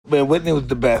Man, Whitney was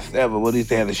the best ever. What used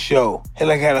to have a show. It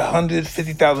had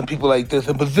 150,000 people like this.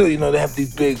 In Brazil, they have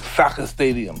these big soccer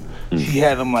stadiums. She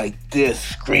had them like this,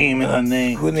 screaming her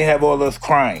name. Whitney have all us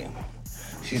crying.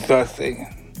 She starts singing.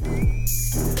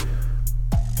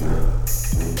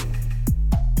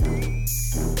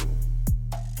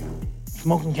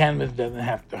 Smoking cannabis doesn't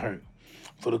have to hurt.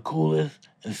 For the coolest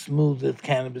and smoothest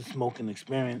cannabis smoking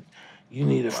experience, you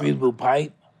need a freezable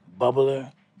pipe,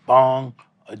 bubbler, bong,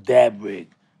 or dab rig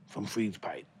from Freeze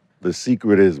Pipe. The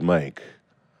secret is, Mike,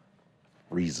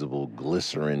 freezable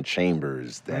glycerin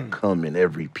chambers that come in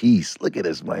every piece. Look at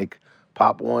this, Mike.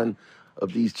 Pop one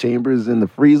of these chambers in the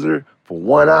freezer for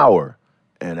 1 hour.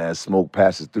 And as smoke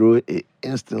passes through it, it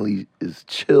instantly is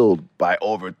chilled by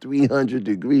over 300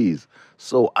 degrees.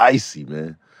 So icy,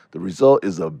 man. The result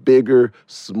is a bigger,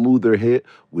 smoother hit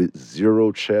with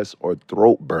zero chest or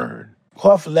throat burn.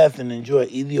 Cough less and enjoy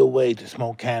easier way to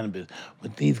smoke cannabis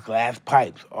with these glass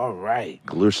pipes. All right.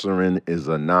 Glycerin is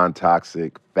a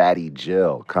non-toxic fatty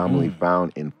gel commonly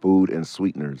found in food and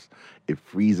sweeteners. It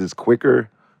freezes quicker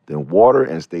than water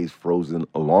and stays frozen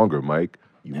longer, Mike.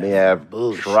 You may have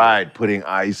tried putting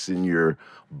ice in your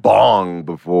bong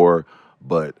before,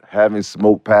 but having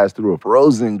smoke pass through a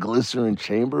frozen glycerin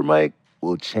chamber, Mike,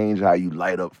 will change how you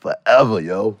light up forever,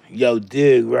 yo. Yo,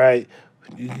 dig, right?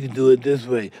 You can do it this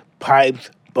way. Pipes,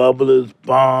 bubblers,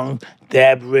 bongs,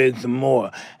 dab rigs, and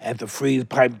more at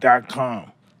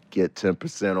thefreezepipe.com. Get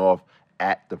 10% off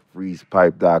at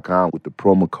thefreezepipe.com with the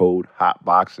promo code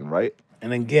HOTBOXING, right?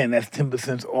 And again, that's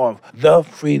 10% off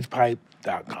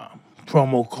thefreezepipe.com.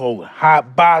 Promo code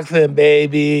HOTBOXING,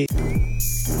 baby.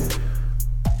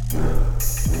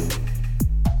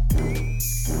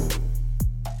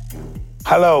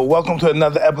 Hello, welcome to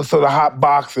another episode of Hot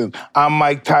Boxing. I'm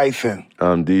Mike Tyson.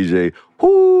 I'm DJ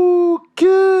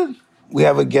Kid. We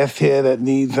have a guest here that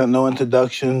needs no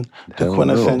introduction. The Hell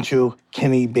quintessential no.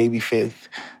 Kenny Babyface.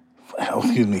 Oh,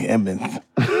 excuse me, Emmons.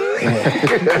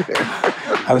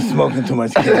 I'm smoking too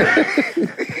much Kenny.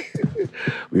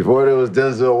 Before there was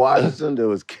Denzel Washington, there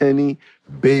was Kenny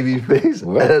Babyface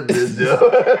Edmonds, yo.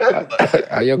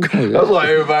 How y'all coming? That's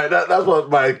why everybody, that's what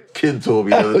my kid told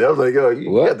me the other day. I was like, yo,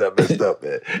 you got that messed up,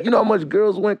 man. You know how much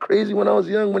girls went crazy when I was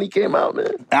young when he came out,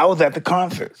 man? I was at the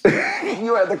concert.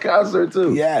 You were at the concert,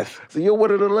 too? Yes. So you're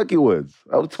one of the lucky ones.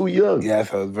 I was too young.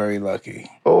 Yes, I was very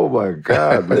lucky. Oh, my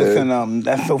God, man. Listen,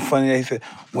 that's so funny. They said,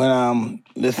 when,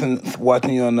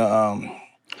 watching you on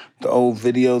the old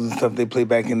videos and stuff they play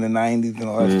back in the 90s and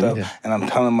all that stuff. Yeah. And I'm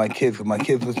telling my kids, because my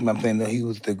kids listen to me, I'm saying that he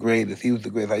was the greatest. He was the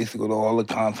greatest. I used to go to all the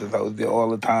concerts. I was there all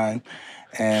the time.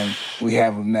 And we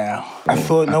have him now. I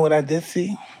saw, know what I did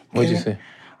see? What'd you see?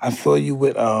 I saw you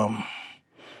with,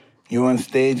 you were on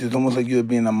stage. It's almost like you were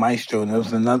being a maestro. And it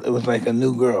was like a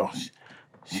new girl.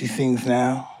 She sings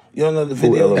now. You don't know the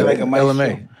video? It's like a maestro.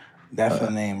 LMA. That's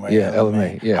her name, right? Yeah,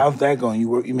 LMA. Yeah. How's that going?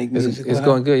 You make music? It's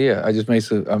going good. Yeah, I just made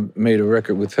a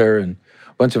record with her and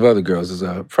a bunch of other girls. There's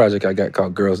a project I got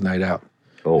called Girls Night Out.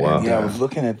 Oh wow! And, I was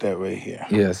looking at that right here.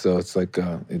 Yeah, so it's like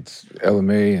it's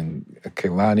LMA and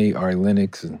Kehlani, Ari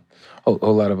Lennox, and a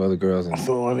whole lot of other girls. And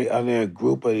so are they a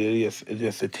group or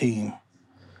just a team?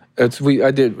 I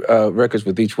did records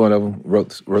with each one of them.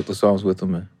 Wrote the songs with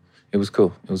them, and it was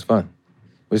cool. It was fun.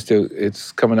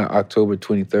 It's coming out October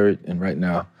 23rd, and right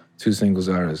now. 2 singles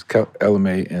are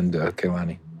LMA and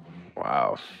Kehlani.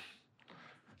 Wow.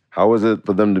 How was it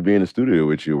for them to be in the studio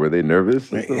with you? Were they nervous?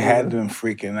 They had them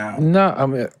freaking out. No, I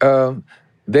mean,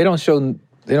 they don't show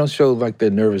like they're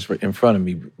nervous in front of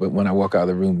me, but when I walk out of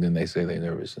the room, then they say they're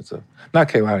nervous and stuff. Not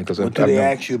Kehlani, because what do they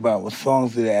ask you about? What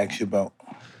songs do they ask you about?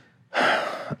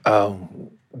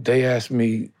 They asked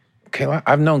me.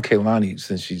 I've known Kehlani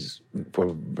for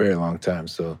a very long time,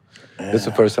 so this is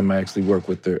the first time I actually worked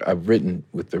with her. I've written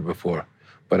with her before,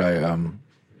 but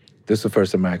this is the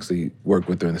first time I actually worked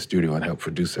with her in the studio and helped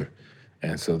produce her,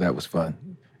 and so that was fun.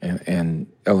 And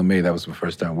LMA, that was my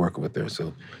first time working with her,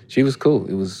 so she was cool.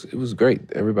 It was great.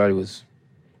 Everybody was,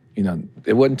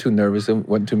 it wasn't too nervous. It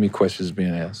wasn't too many questions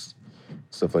being asked,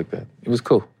 stuff like that. It was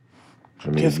cool.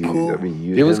 Cool.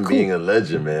 It was cool. Being a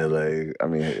legend, man.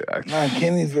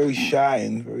 Kenny's very shy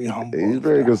and very humble. He's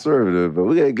very conservative, but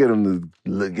we gotta get him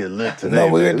to get lit today. No,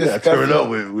 we're discussing. Turn up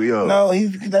with No, he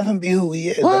doesn't be who he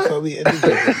is. What? That's why we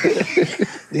educate.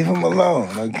 Leave him alone,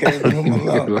 okay? Leave him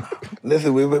alone.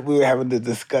 Listen, we were having the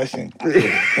discussion.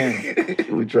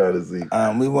 We try to see.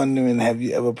 We wondering, have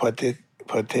you ever partaked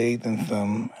in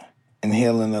some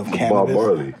inhaling of cannabis? Bob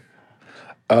Marley.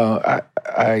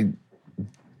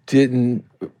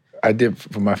 I did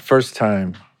for my first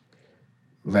time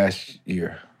last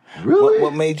year. Really?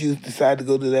 What made you decide to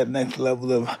go to that next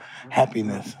level of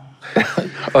happiness?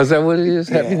 Oh, is that what it is?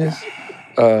 Happiness?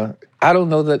 I don't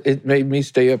know that it made me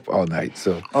stay up all night.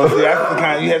 So. Oh, see, that's the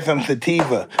kind. You had some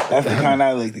sativa. That's the kind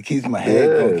I like that keeps my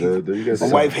head going. My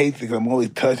wife hates it because I'm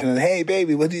always touching her. Hey,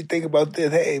 baby, what do you think about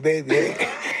this? Hey, baby, hey.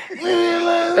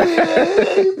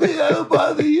 I don't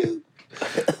bother you.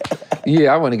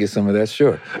 Yeah, I want to get some of that,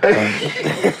 sure.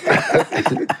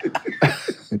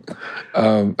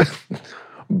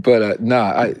 But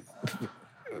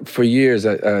for years,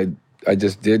 I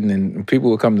just didn't, and people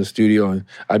would come to the studio, and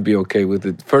I'd be okay with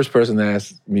it. The first person that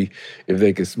asked me if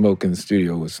they could smoke in the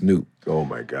studio was Snoop. Oh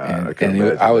my God!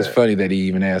 And I was funny that he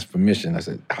even asked permission. I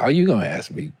said, "How are you gonna ask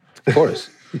me?" Of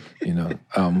course,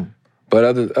 But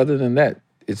other than that,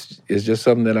 it's just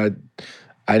something that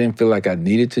I didn't feel like I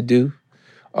needed to do,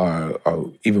 or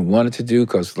even wanted to do,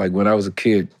 because like when I was a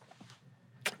kid,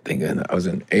 thinking I was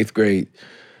in 8th grade,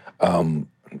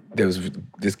 there was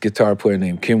this guitar player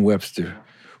named Kim Webster,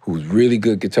 who was a really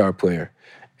good guitar player,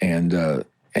 and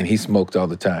he smoked all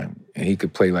the time, and he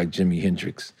could play like Jimi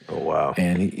Hendrix. Oh wow!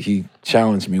 And he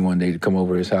challenged me one day to come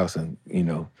over his house and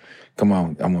come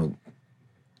on,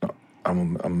 I'm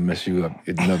gonna mess you up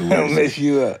in other ways. I'm gonna mess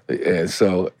you up.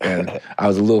 And I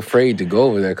was a little afraid to go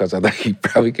over there because I thought he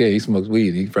probably can't. He smokes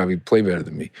weed. He probably play better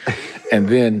than me. And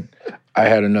then I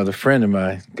had another friend of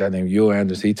mine, a guy named Yul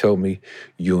Anderson. He told me,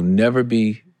 "You'll never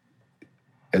be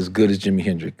as good as Jimi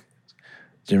Hendrix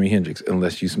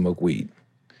unless you smoke weed.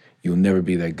 You'll never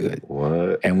be that good."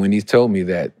 What? And when he told me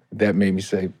that made me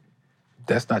say,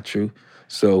 that's not true.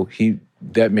 So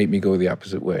that made me go the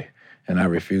opposite way. And I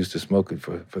refused to smoke it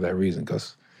for that reason,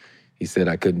 because he said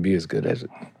I couldn't be as good as it.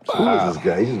 Who is this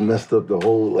guy? He just messed up the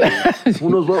whole, who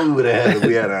knows what we would have had if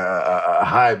we had a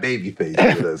high baby face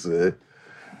with us, man.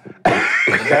 That's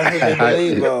what they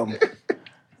believe.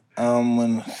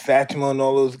 When Satchmo and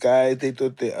all those guys, they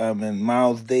thought and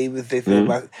Miles Davis, they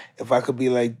said if I could be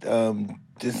like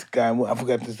this guy, I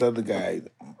forgot this other guy,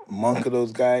 Monk of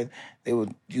those guys, they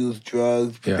would use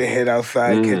drugs, put their head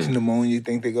outside, catch pneumonia. You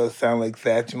think they're gonna sound like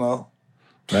Satchmo?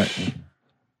 Right.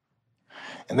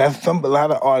 And that's a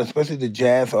lot of artists, especially the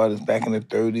jazz artists back in the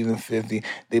 30s and 50s,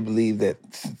 they believe that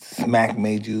smack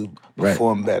made you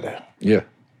perform better. Yeah.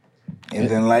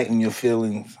 And enlighten your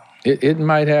feelings. It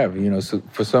might have, so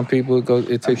for some people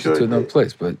it takes you to another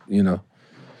place, but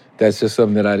that's just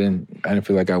something that I didn't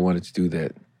feel like I wanted to do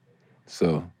that.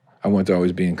 So I wanted to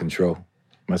always be in control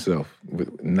myself,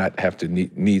 not have to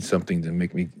need something to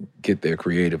make me get there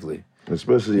creatively.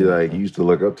 Especially like you used to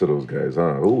look up to those guys,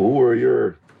 huh? Who are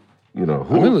your,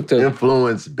 who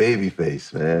influenced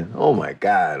Babyface, man? Oh my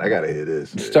God, I gotta hear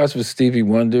this. It starts with Stevie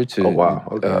Wonder to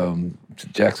to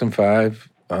Jackson 5,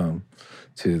 to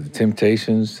the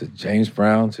Temptations, to James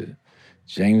Brown, to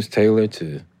James Taylor,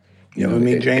 to you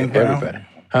meet James Brown? Everybody.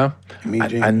 Huh?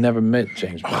 I never met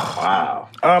James Brown. Wow.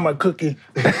 Oh, my cookie.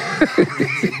 What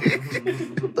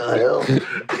the hell?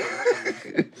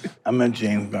 I met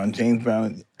James Brown. James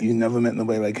Brown, you never met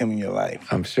nobody like him in your life.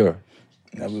 I'm sure.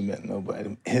 Never met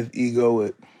nobody. His ego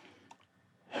would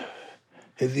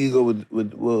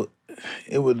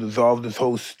dissolve this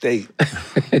whole state.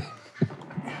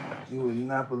 You would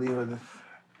not believe it.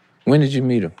 When did you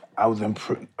meet him? I was in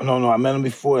prison. No, I met him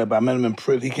before that, but I met him in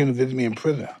prison. He came to visit me in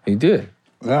prison. He did?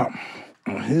 Yeah.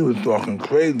 He was talking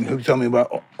crazy. He was telling me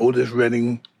about Otis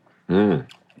Redding.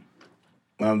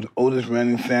 Otis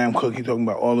Redding, Sam Cooke, he talking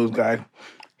about all those guys.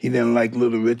 He didn't like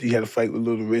Little Richard. He had a fight with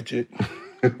Little Richard.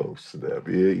 Oh, snap.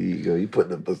 He put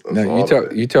the... Now,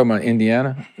 you talking about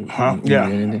Indiana? Huh?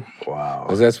 Yeah. Wow.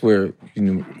 Because that's where,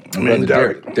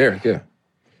 brother Derek, yeah.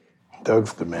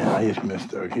 Doug's the man. I just miss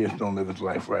Doug. He just don't live his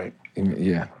life right.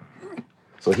 Yeah.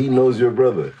 So he knows your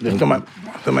brother? Somebody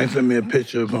sent me a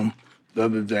picture of him the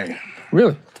other day.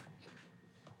 Really?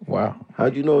 Wow.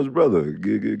 How'd you know his brother?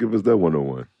 Give us that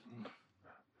 101.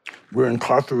 We're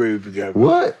incarcerated together.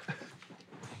 What?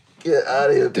 Get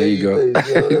out of here, there you go. Yo,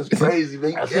 that's crazy,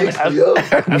 man. I seen his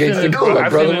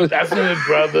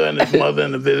brother and his mother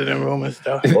in the visiting room and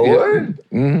stuff. Oh,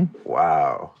 what? Mm-hmm.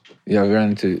 Wow. Yeah, I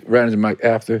ran into Mike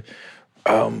after.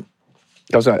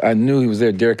 Because I knew he was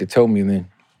there. Derek had told me, and then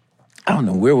I don't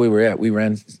know where we were at. We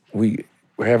were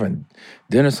having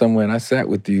dinner somewhere, and I sat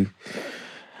with you. I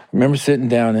remember sitting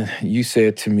down, and you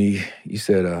said to me,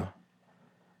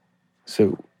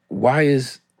 so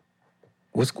what's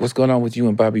going on with you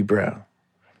and Bobby Brown?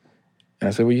 And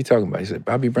I said, what are you talking about? He said,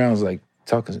 Bobby Brown's like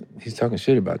he's talking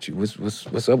shit about you.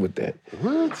 What's up with that?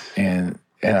 What? And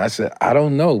I said, I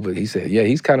don't know, but he said, yeah,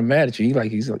 he's kind of mad at you.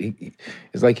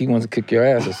 It's like he wants to kick your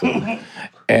ass or something.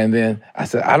 And then I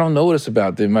said, I don't know what it's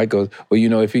about. Then Mike goes, well,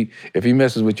 if he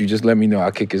messes with you, just let me know.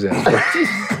 I'll kick his ass.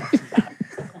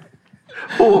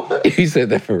 What? He said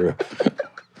that for real.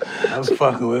 I was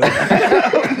fucking with him.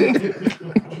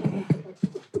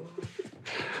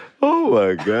 Oh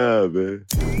my God, man.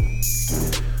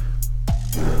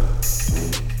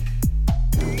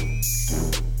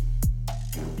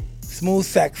 Smooth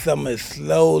Sack Summer is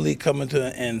slowly coming to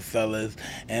an end, fellas.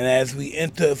 And as we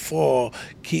enter fall,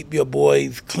 keep your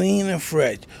boys clean and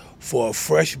fresh for a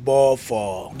fresh ball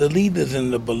fall. The leaders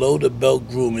in the below the belt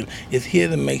grooming is here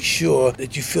to make sure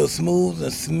that you feel smooth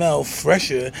and smell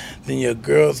fresher than your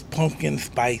girl's pumpkin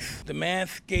spice. The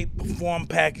Manscaped Perform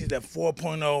Package at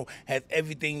 4.0 has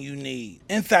everything you need.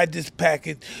 Inside this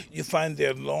package, you find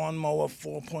their Lawnmower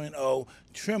 4.0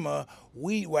 trimmer,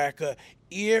 weed whacker,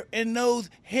 ear and nose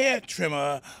hair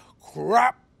trimmer,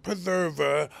 crop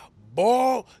preserver,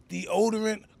 ball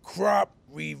deodorant, crop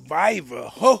reviver,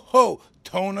 ho,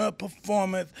 toner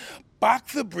performance,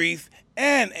 boxer briefs,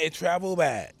 and a travel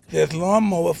bag. This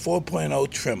Lawnmower 4.0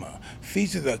 trimmer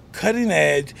features a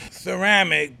cutting-edge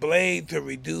ceramic blade to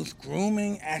reduce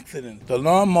grooming accidents. The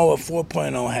Lawnmower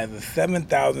 4.0 has a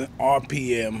 7,000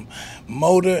 RPM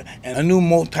motor and a new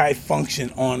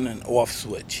multi-function on and off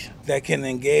switch that can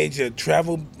engage a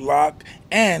travel lock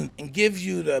and gives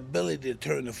you the ability to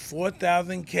turn the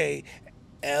 4000K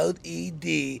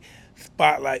LED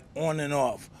spotlight on and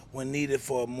off when needed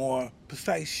for a more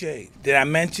precise shave. Did I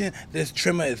mention this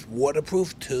trimmer is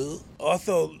waterproof too?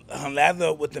 Also, lather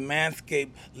up with the Manscaped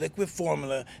liquid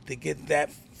formula to get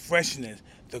that freshness.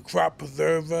 The crop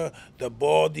preserver, the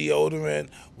ball deodorant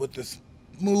with the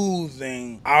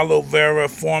smoothing aloe vera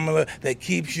formula that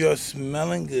keeps you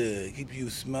smelling good.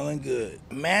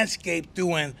 Manscaped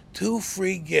threw in 2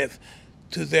 free gifts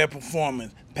to their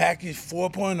performance. Package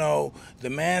 4.0, the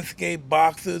Manscaped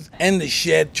boxers, and the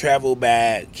Shed travel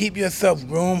bag. Keep yourself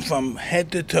groomed from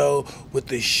head to toe with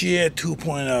the Sheer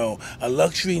 2.0, a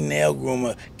luxury nail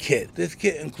groomer kit. This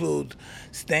kit includes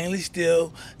stainless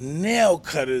steel nail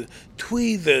cutters,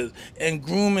 tweezers, and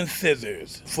grooming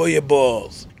scissors for your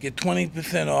balls. Get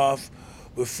 20% off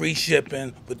with free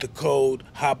shipping with the code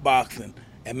HOTBOXING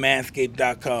at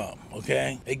manscaped.com,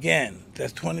 okay? Again,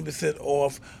 that's 20%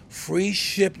 off free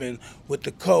shipping with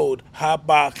the code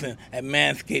HOTBOXING at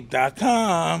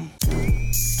manscaped.com.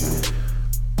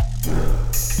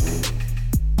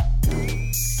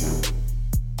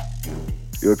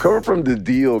 Yo, coming from the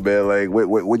deal, man, like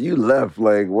when you left,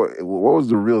 like what was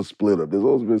the real split up? There's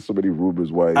always been so many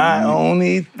rumors why I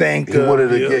only think you wanted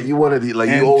to like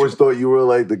you always thought you were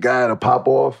like the guy to pop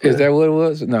off. Is that what it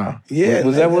was? No. Yeah.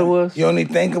 Was that what it was? You only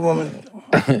think of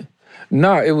them.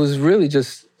 No, it was really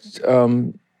just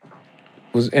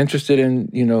was interested in,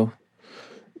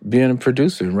 being a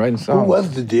producer and writing songs. Who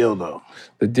was the deal though?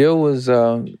 The deal was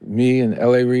me and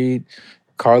L.A. Reid,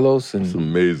 Carlos and It's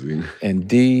amazing. And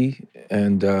D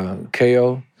and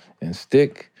KO and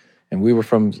Stick. And we were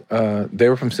they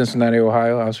were from Cincinnati,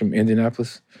 Ohio. I was from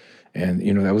Indianapolis. And,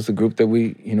 that was the group that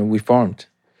we formed.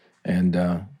 And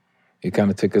it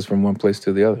kind of took us from one place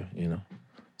to the other,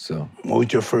 So. What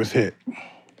was your first hit?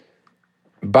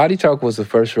 Body Talk was the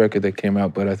first record that came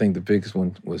out, but I think the biggest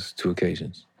one was Two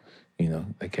Occasions.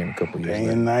 That came a couple years later.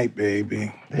 Day and Night,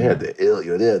 baby. They had the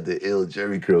ill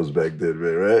Jerry curls back then,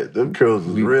 man, right? Them curls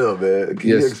was real, man. Can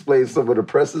you explain some of the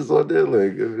presses on there?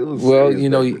 Like, it was well,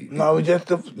 No, it was just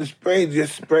the spray,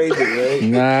 just sprayed it, right?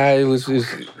 Nah, it was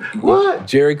what?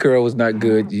 Jerry curl was not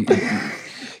good.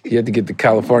 You had to get the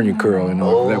California curl,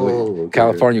 that way. Okay.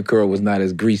 California curl was not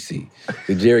as greasy.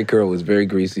 The Jerry curl was very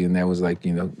greasy, and that was like,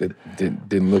 that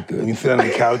didn't look good. When you sit on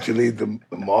the couch, you leave the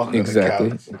mark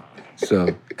exactly. on the couch.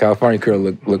 So California curl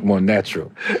looked more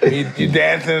natural. You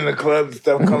dancing in the club, and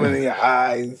stuff coming in your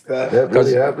eyes and stuff. That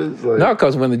really happens? Like... No,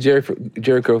 because when the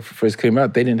Jerry curl first came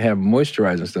out, they didn't have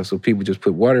moisturizer and stuff, so people just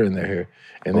put water in their hair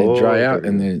and then dry out,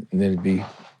 and then it'd be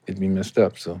messed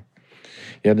up. So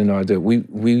you had to know how to do it.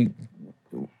 We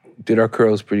did our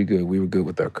curls pretty good. We were good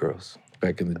with our curls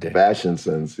back in the day. Fashion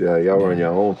sense, yeah. Y'all were in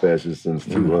your own fashion sense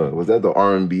too, huh? Was that the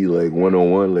R&B like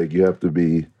 101? Like you have to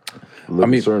be look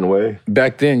a certain way?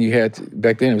 Back then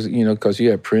it was, because you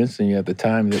had Prince and you had the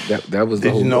time that was the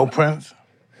whole... Did you know Prince?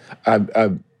 I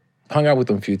hung out with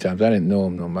him a few times. I didn't know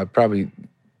him though. I probably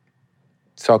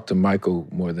talked to Michael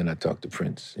more than I talked to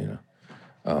Prince,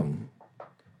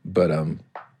 But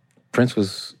Prince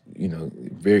was,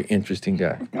 very interesting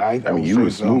guy. I mean, you were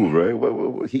smooth, right?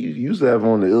 What he used to have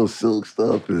on the ill silk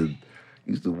stuff and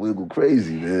used to wiggle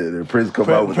crazy, man. And Prince come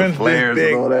out with the flares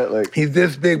and all that. Like he's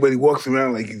this big, but he walks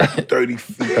around like he's 30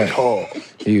 feet tall.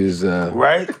 He was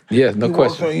right. Yeah, no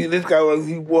question. This guy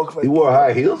he walks like he wore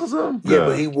high heels or something. Yeah,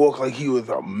 but he walked like he was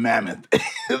a mammoth.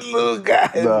 This little guy,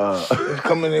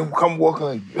 come walking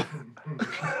like.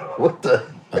 What the?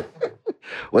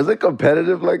 Was it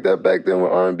competitive like that back then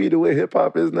with R&B the way hip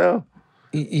hop is now?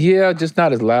 Yeah, just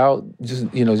not as loud,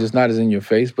 just not as in your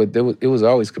face, but it was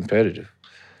always competitive.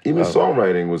 Even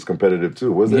songwriting was competitive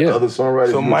too. Was there other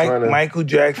songwriters? So Michael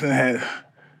Jackson had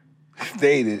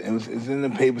stated, and it's in the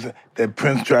papers, that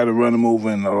Prince tried to run him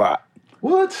over in a lot.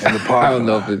 What? In the I don't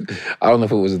know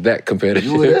if it was that competitive.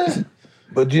 You were there?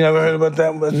 But you never heard about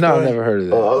that story? No, I never heard of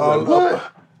that. I was like,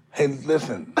 what? Hey,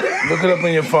 listen. Look it up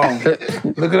on your phone.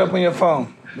 Look it up on your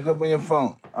phone. Look up on your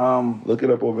phone. Look it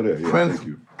up over there. Yeah, Prince thank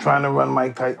you. trying to run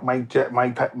Mike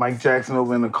Jackson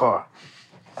over in the car.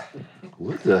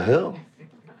 What the hell?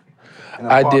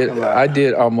 I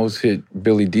did almost hit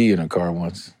Billy D in a car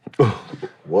once.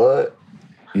 What?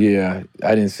 Yeah,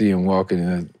 I didn't see him walking,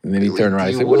 and then he turned around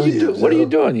and said, "What are you doing? What are you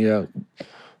doing?" Yeah,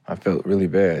 I felt really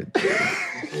bad.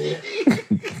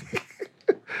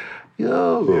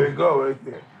 Yo. There you go, right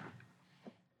there.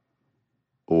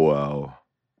 Wow.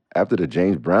 After the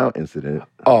James Brown incident.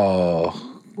 Oh.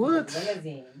 What?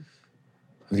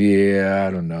 Yeah,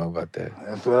 I don't know about that.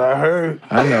 That's what I heard.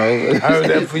 I know. I heard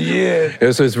that for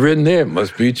years. So it's written there.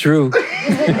 Must be true.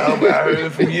 No, but I heard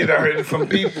it for years. I heard it from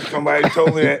people. Somebody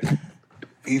told me that.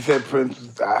 He said,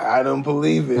 Prince, I don't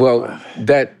believe it. Well,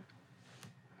 that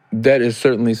is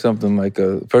certainly something like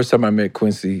first time I met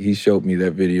Quincy, he showed me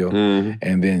that video. Mm-hmm.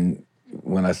 And then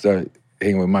when I started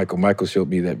hanging with Michael showed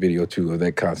me that video too of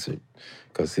that concert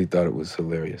because he thought it was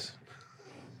hilarious.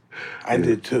 I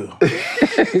did too.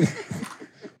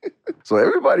 So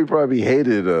everybody probably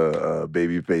hated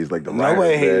Babyface, like the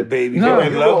Nobody hated Babyface. No,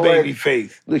 Everybody loved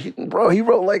Babyface. Bro, he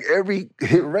wrote like every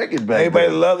hit record back Everybody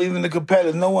then. loved, even the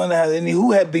competitors. No one had any.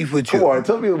 Who had beef with you? Come on,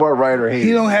 tell me about Ryder Hayes.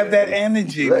 He don't have that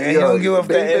energy, man. He don't give off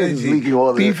that Babyface is energy. leaking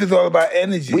all Beef that. is all about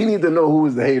energy. We need to know who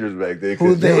was the haters back then.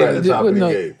 Who's the they were at haters? the top of the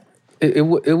No, game.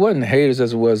 It wasn't haters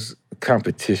as it was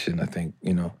competition, I think,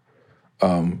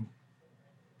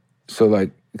 So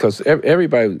like, because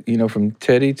everybody, from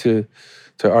Teddy to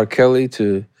R. Kelly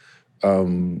to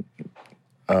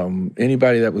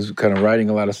anybody that was kind of writing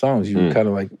a lot of songs, you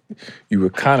were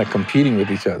kind of competing with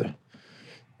each other.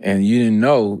 And you didn't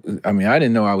know, I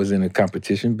didn't know I was in a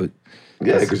competition, but...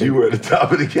 Yeah, because you were at the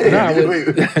top of the game.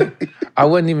 No, I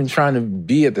wasn't even trying to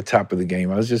be at the top of the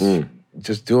game. I was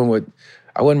just doing what,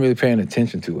 I wasn't really paying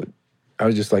attention to it. I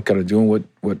was just like kind of doing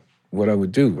what I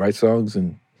would do, write songs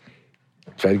and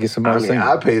try to get somebody singing.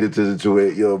 I paid attention to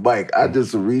it. Yo, Mike, I did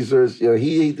some research. Yo,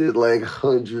 he did like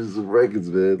hundreds of records,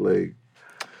 man. Like,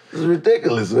 it's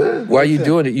ridiculous, man. While you're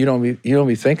doing it, you don't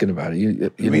be thinking about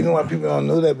it. The reason why people don't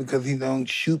know that because he don't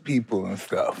shoot people and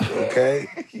stuff, okay?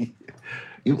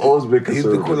 You've always been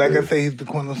conservative. Like I say, he's the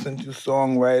quintessential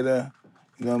songwriter.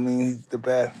 You know what I mean? He's the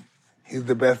best. He's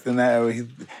the best in that era.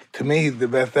 To me, he's the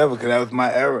best ever because that was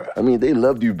my era. They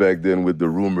loved you back then with the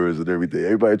rumors and everything.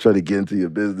 Everybody tried to get into your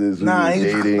business. Nah, he's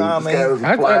dating. Nah, this man. guy was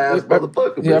a fly-ass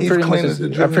motherfucker. Yeah, man. I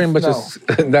pretty much just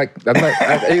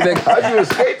How'd you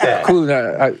escape that? Cool,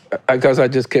 because I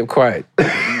just kept quiet.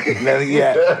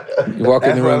 Yeah. You walk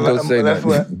in the room, don't say that's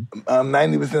nothing. What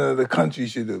 90% of the country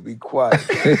should do. Be quiet.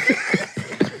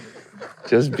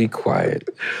 Just be quiet.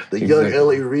 The young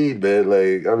L.A. Reid, man.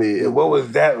 What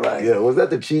was that like? Yeah, was that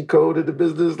the cheat code in the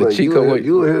business? The cheat code.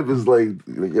 You and him is like,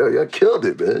 y'all killed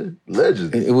it, man.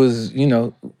 Legend. It was,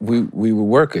 we were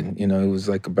working. It was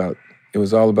it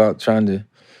was all about trying to,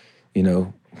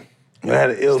 You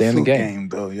had an ill stay in the suit game. game,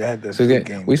 though. You had that So suit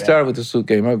game. we started with the suit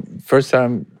game. First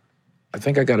time, I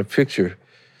think I got a picture.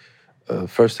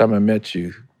 First time I met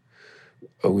you,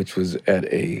 which was at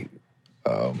a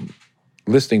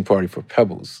listening party for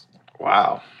Pebbles.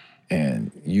 Wow.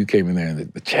 And you came in there,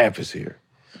 and the champ is here.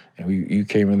 And you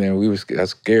came in there, and I was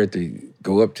scared to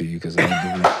go up to you because I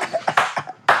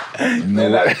didn't do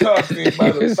Man, I talked to you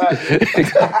about the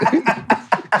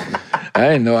I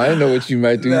didn't know what you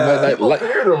might do. You might not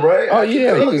Heard him, right? Oh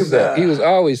yeah, he was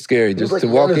always scary just like to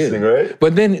walk in. right?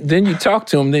 But then you talk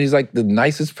to him, then he's like the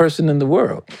nicest person in the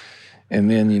world. And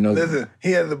then, Listen,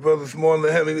 he has a brother smaller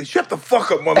than him. He goes, shut the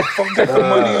fuck up, motherfucker. Get some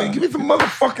money. Give me some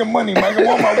motherfucking money, Mike. I'm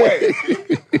on my way.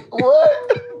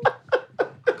 What?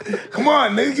 Come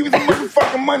on, nigga. Give me some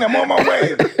motherfucking money. I'm on my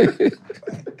way.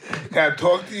 Can I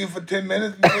talk to you for 10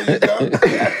 minutes before you go?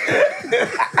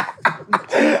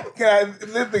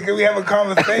 Can we have a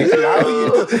conversation?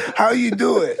 How you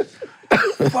do it?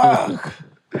 Fuck.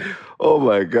 Oh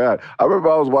my God. I remember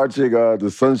I was watching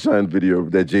the Sunshine video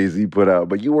that Jay-Z put out,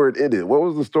 but you weren't in it. What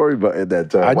was the story about at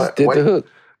that time? I just did the hook.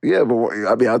 Yeah, but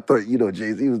I thought,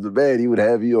 Jay-Z was the man. He would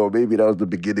have you, or maybe that was the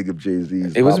beginning of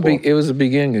Jay-Z's. It was the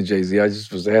beginning of Jay-Z. I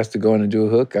just was asked to go in and do a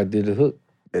hook. I did a hook.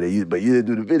 And then but you didn't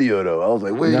do the video though. I was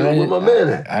like, where my man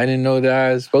at? I didn't know that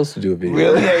I was supposed to do a video.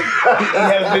 Really? He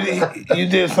had a video. You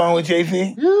did a song with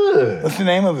Jay-Z? Yeah. What's the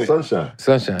name of it? Sunshine.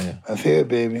 Sunshine, yeah. Let's hear it,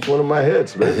 baby. It's one of my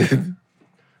hits, man.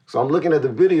 So I'm looking at the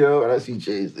video and I see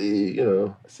Jay-Z,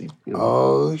 I see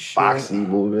oh, shit. Foxy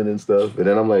moving and stuff. And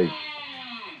then I'm like,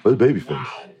 where's Babyface?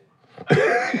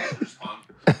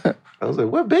 I was like,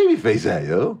 where Babyface at,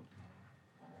 yo?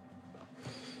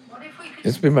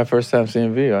 This will be my first time seeing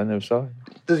the video. I never saw it.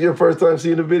 This is your first time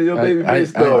seeing the video,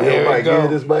 Babyface? No, yo, Mike, you hear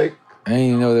this, Mike? I didn't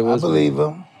even know there was. I believe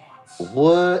him.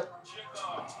 What?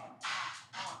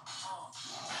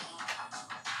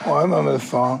 Oh, I remember the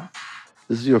song.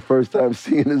 This is your first time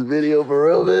seeing this video for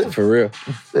real, man? For real.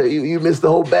 You missed the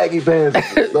whole baggy pants,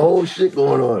 the whole shit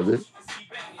going on, man.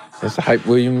 That's Hype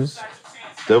Williams.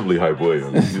 Definitely Hype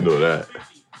Williams, you know that.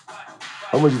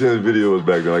 How much you think the video was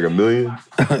back then? Like $1 million?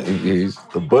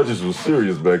 The budgets was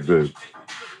serious back then.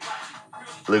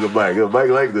 Look at Mike. Mike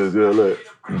like this. Yeah, look.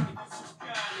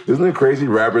 Isn't it crazy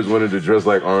rappers wanted to dress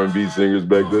like R&B singers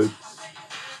back then?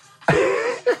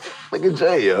 Look at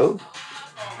Jay, yo.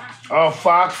 Oh,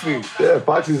 Foxy. Yeah,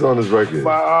 Foxy's on this record.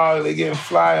 Oh, they getting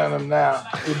fly on him now.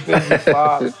 He's busy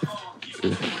Fox.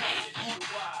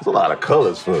 It's a lot of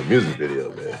colors for a music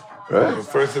video, man. Right? The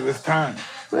first of its time.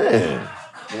 Man.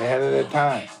 They're ahead of their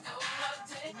time.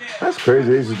 That's crazy.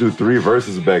 They used to do 3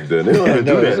 verses back then. They don't even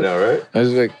do that now, right? I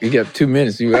was like, you got 2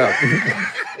 minutes, you out.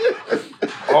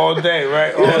 All day,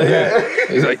 right? All day.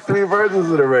 It's like 3 verses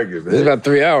of the record, man. It's about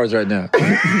 3 hours right now.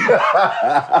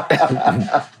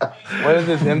 What is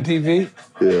this, MTV?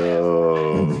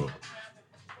 Yo.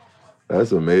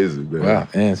 That's amazing, man. Wow,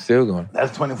 and it's still going.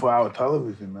 That's 24-hour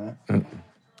television, man.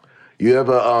 You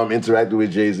ever interacted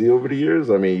with Jay-Z over the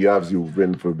years? I mean, you obviously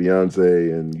written for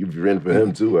Beyonce, and you've written for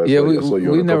him too.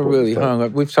 We never really hung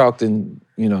up. We've talked and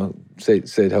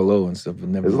said hello and stuff, but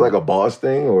never. Is it like a boss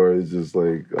thing, or is it just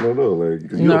like I don't know, like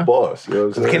because you're a boss? You know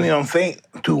what I'm saying? Kenny don't say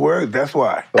 2 words. That's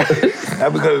why.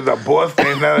 Not because it's a boss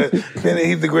thing. Not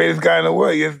he's the greatest guy in the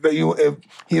world. If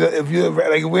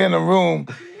we're in a room,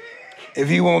 if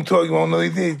he won't talk, you won't know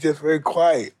he's just very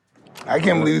quiet. I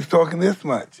can't believe he's talking this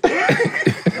much.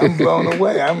 I'm blown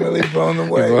away. I'm really blown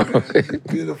away.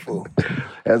 Beautiful.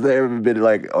 Has there ever been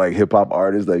like hip hop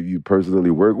artists that you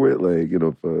personally work with, like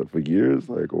for years,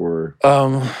 like or?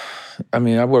 I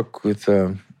mean, I work with.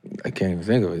 I can't even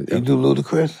think of it. You do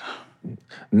Ludacris?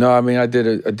 No, I mean, I did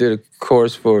a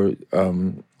course for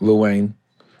Lil Wayne.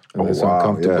 Oh, that's wow,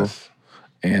 Uncomfortable. Yes.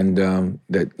 And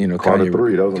that Carter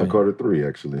 3. That was on Carter 3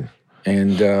 actually.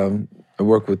 And I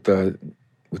work with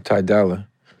Ty Dolla,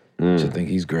 which I think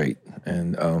he's great.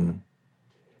 And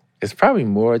it's probably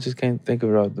more. I just can't think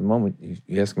of it at the moment.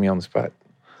 You ask me on the spot.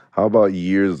 How about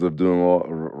years of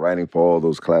writing for all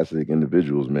those classic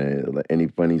individuals, man? Like any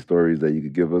funny stories that you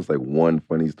could give us? Like one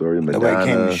funny story? Nobody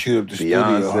came to shoot up the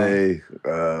Beyonce,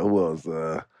 studio. Who else?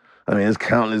 I mean, there's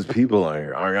countless people on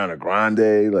here. Ariana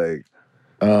Grande, like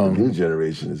the new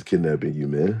generation is kidnapping you,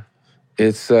 man.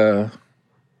 It's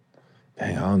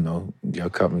I don't know. Y'all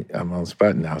caught me. I'm on the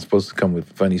spot now. I'm supposed to come with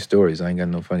funny stories. I ain't got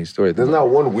no funny stories. There's not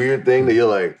one weird thing that you're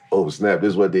like, oh snap, this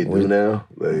is what they do now,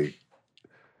 like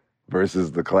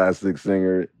versus the classic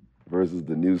singer versus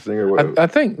the new singer. I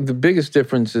think the biggest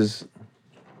difference is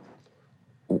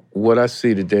what I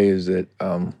see today is that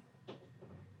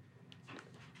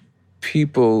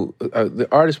people, the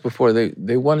artists before they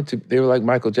were like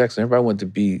Michael Jackson. Everybody wanted to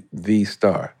be the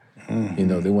star.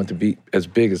 Mm-hmm. They want to be as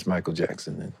big as Michael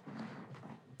Jackson and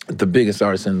the biggest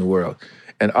artist in the world.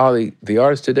 And all the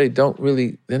artists today they're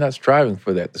not striving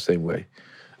for that the same way.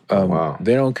 Wow.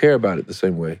 They don't care about it the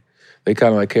same way. They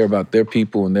kind of like care about their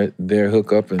people and their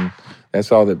hookup, and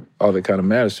that's all that kind of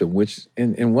matters to them, which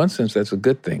in one sense, that's a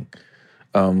good thing.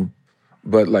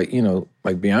 But like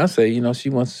Beyonce,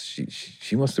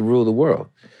 she wants to rule the world.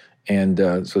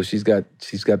 And so she's got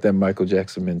that Michael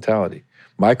Jackson mentality.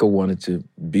 Michael wanted to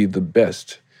be the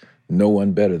best, no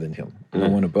one better than him, no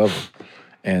one above him.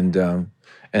 And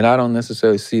I don't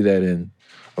necessarily see that in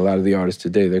a lot of the artists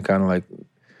today. They're kind of like,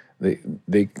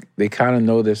 they kind of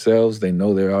know themselves, they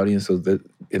know their audience, so that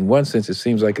in one sense it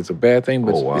seems like it's a bad thing,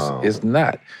 but it's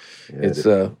not. Yeah, it's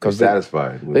because they're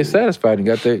satisfied. They're satisfied and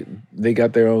they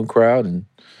got their own crowd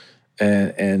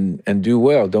and do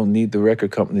well. Don't need the record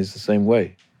companies the same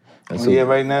way. And so,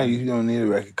 right now you don't need a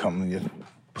record company. Just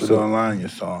put it online your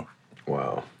song.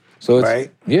 Wow. So it's,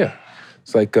 right? Yeah.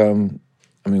 It's like one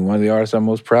of the artists I'm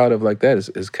most proud of like that is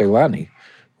Kehlani,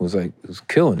 who's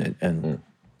killing it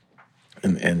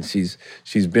and she's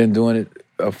been doing it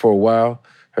for a while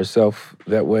herself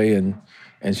that way and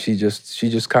she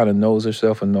just kind of knows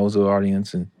herself and knows her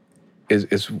audience and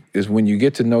is when you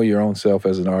get to know your own self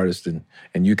as an artist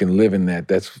and you can live in that.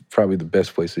 That's probably the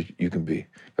best place that you can be,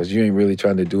 because you ain't really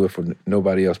trying to do it for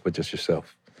nobody else but just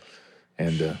yourself.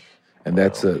 And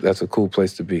that's a cool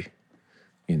place to be,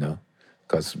 you know.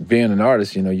 Because being an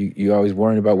artist, you know, you always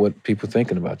worrying about what people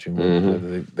thinking about you,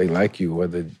 whether they like you,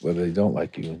 whether they don't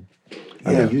like you.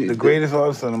 Yeah, the greatest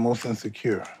artists are the most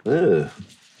insecure. Yeah.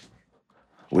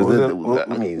 I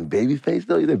mean, Babyface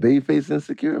though? You think Babyface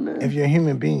insecure, man? If you're a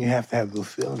human being, you have to have those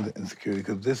feelings of insecurity,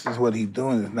 because this is what he's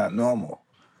doing is not normal.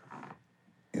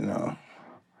 You know?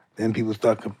 Then people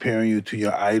start comparing you to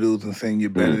your idols and saying you're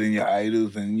better than your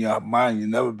idols, and in your mind, you're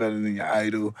never better than your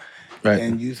idol. Right.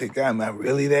 And you say, God, am I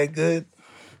really that good?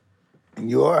 And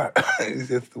you are. It's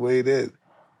just the way it is.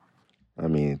 I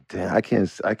mean, damn, I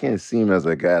can't see him as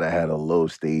a guy that had a low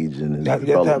stage in his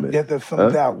development. You have to have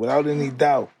some doubt. Without any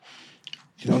doubt,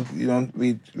 you don't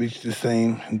reach the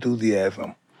same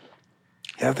enthusiasm.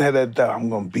 You have to have that doubt. I'm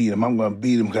going to beat him.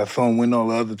 Because I saw him win all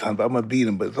the other times. I'm going to beat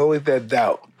him. But it's always that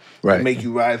doubt that make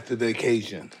you rise to the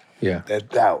occasion. Yeah. That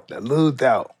doubt, that little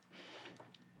doubt.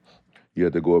 You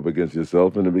had to go up against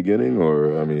yourself in the beginning,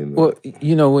 or, I mean... Well,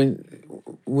 you know,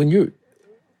 when you're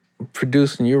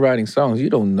producing, you're writing songs,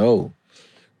 you don't know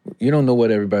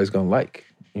what everybody's going to like,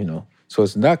 you know. So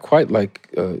it's not quite like,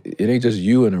 it ain't just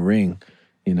you in a ring,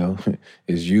 you know.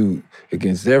 It's you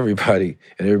against everybody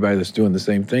and everybody that's doing the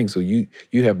same thing. So you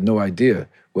have no idea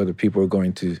whether people are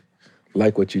going to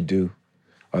like what you do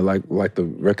or like the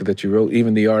record that you wrote,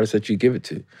 even the artist that you give it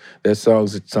to. There's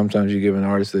songs that sometimes you give an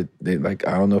artist that they like,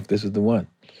 I don't know if this is the one,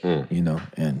 you know,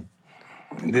 and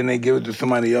then they give it to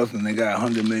somebody else and they got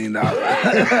 $100 million. They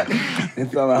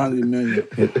sell $100 million.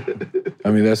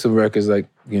 I mean, that's some records like,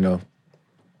 you know,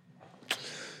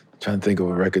 trying to think of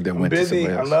a record that went to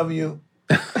somebody else. I love you.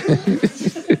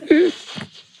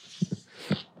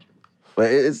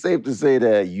 But it's safe to say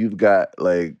that you've got,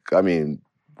 like, I mean,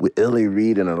 with L.A.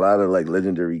 Reid and a lot of, like,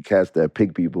 legendary cats that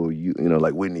pick people, you know,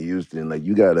 like Whitney Houston, like,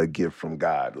 you got a gift from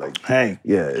God. Like, hey.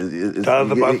 Yeah. Tell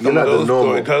us about some of those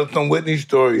stories. Tell us some Whitney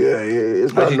stories. Yeah.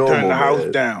 It's not normal, turned the house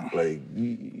man. down. Like,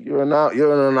 you're an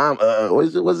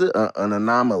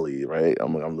anomaly, right?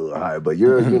 I'm a little high, but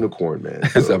you're a unicorn, man.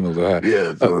 So, I'm a little high.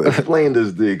 Yeah, so explain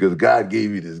this thing, because God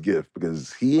gave you this gift,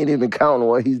 because he ain't even counting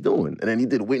what he's doing. And then he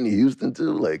did Whitney Houston,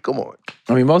 too. Like, come on.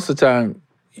 I mean, most of the time,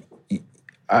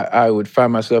 I would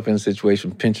find myself in a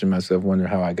situation, pinching myself, wondering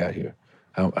how I got here.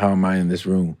 How am I in this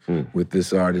room with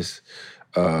this artist?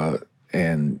 You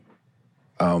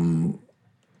know,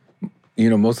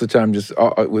 most of the time, just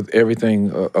with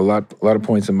everything, a lot of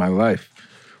points in my life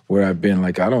where I've been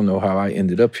like, I don't know how I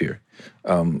ended up here,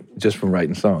 just from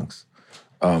writing songs.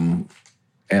 And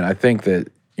I think that,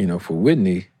 you know, for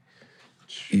Whitney,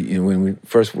 you know, when we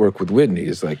first worked with Whitney,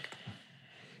 it's like,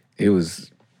 it was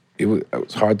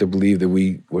hard to believe that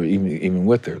we were even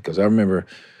with her, because I remember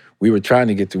we were trying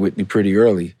to get to Whitney pretty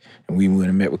early, and we went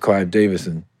and met with Clive Davis,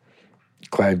 and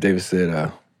Clive Davis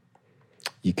said,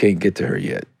 "You can't get to her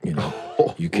yet. You know,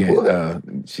 you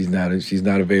can't. She's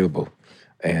not available."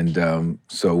 And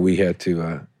so we had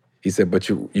to. He said, "But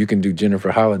you can do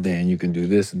Jennifer Holliday, and you can do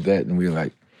this and that," and we were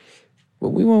like,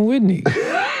 "Well, we want Whitney."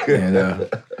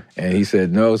 And he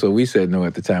said no, so we said no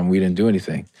at the time. We didn't do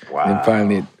anything. Wow.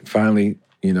 And finally,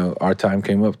 you know, our time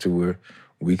came up to where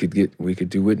we could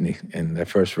do Whitney, and that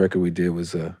first record we did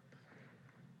was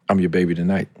 "I'm Your Baby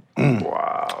Tonight."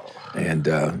 Wow.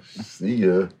 And see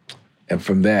ya. And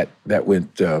from that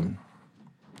went.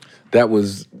 It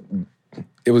was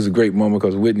a great moment,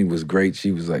 because Whitney was great.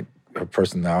 She was like, her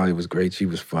personality was great. She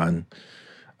was fun.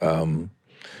 I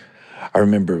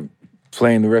remember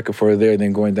playing the record for her there,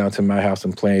 then going down to my house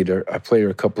and played her. I played her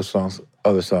a couple songs,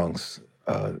 other songs.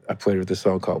 I played her this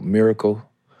song called "Miracle,"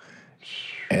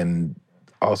 and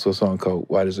also a song called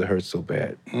 "Why Does It Hurt So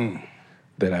Bad,"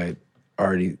 that I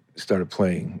already started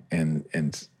playing and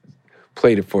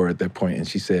played it for her at that point. And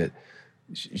she said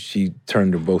she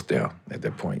turned them both down at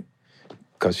that point,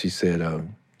 because she said,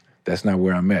 "That's not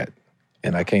where I'm at,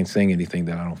 and I can't sing anything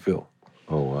that I don't feel."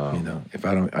 Oh wow! You know, if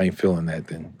I ain't feeling that,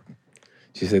 then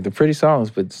she said they're pretty songs,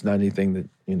 but it's not anything that,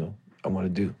 you know, I want to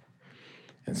do.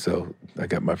 And so I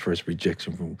got my first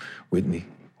rejection from Whitney.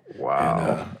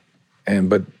 Wow.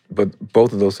 But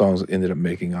both of those songs ended up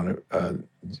making it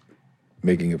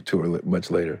to her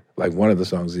much later. Like one of the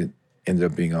songs ended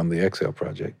up being on the Exhale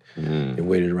project. It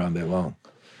waited around that long.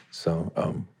 So,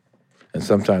 and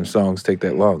sometimes songs take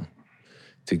that long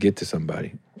to get to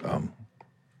somebody.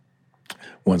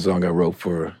 One song I wrote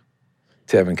for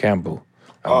Tevin Campbell.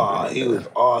 Oh, he was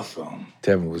awesome.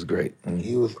 Tevin was great.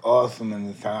 He was awesome in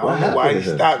the time. I don't know why he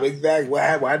stopped exactly.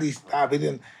 Why did he stop? He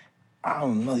didn't. I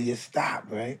don't know, you stop,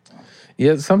 right?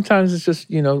 Yeah, sometimes it's just,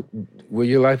 where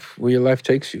your life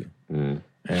takes you. Mm.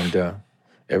 And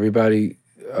everybody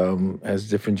has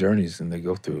different journeys and they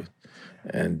go through it.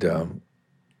 And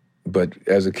but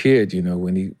as a kid,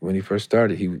 when he first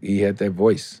started, he had that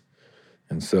voice.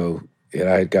 And so I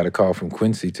had got a call from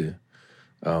Quincy to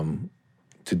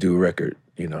do a record,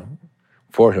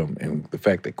 for him. And the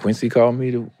fact that Quincy called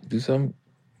me to do something,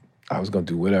 I was gonna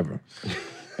do whatever.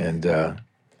 And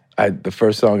the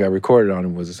first song I recorded on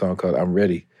him was a song called "I'm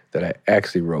Ready" that I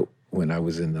actually wrote when I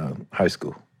was in high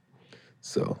school.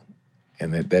 So,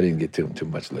 and that didn't get to him too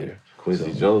much later.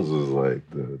 Quincy Jones was like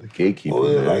the gatekeeper. What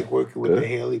was it like working with the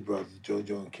Haley brothers,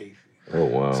 JoJo and Casey? Oh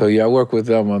wow! So yeah, I worked with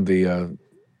them on the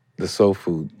Soul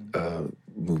Food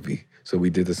movie. So we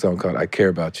did the song called "I Care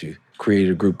About You."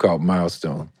 Created a group called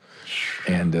Milestone,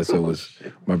 and so it was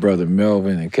my brother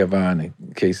Melvin and Kevin and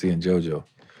Casey and JoJo,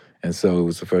 and so it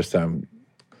was the first time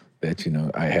that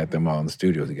I had them all in the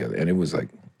studio together, and it was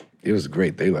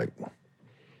great.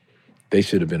 They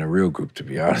should have been a real group, to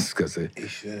be honest, because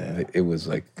it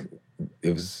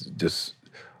was just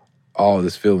all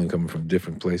this feeling coming from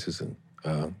different places, and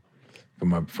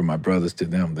from my brothers to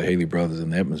them, the Haley brothers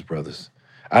and the Edmonds brothers.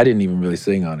 I didn't even really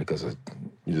sing on it because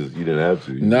you didn't have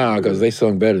to. No, because they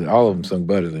sung better. All of them sung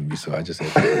better than me, so I just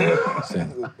had to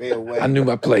sing. I knew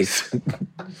my place.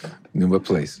 Knew my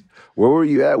place. Where were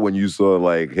you at when you saw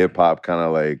like hip hop kind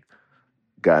of like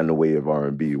got in the way of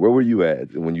R&B? Where were you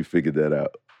at when you figured that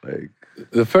out? Like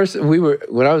the first we were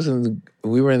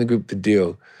in the group The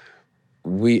Deal.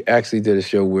 We actually did a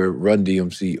show where Run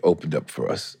DMC opened up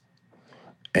for us,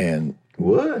 and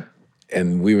what?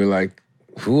 And we were like,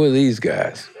 who are these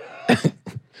guys?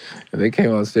 And they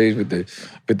came on stage with their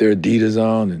Adidas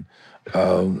on,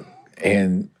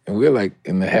 and we were like,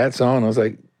 and the hats on. I was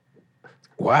like,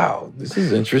 wow, this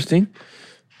is interesting.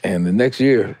 And the next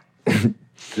year,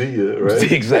 see ya,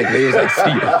 right? Exactly. It was like, see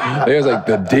ya. They was like,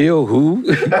 The Deal, who?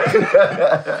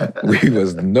 We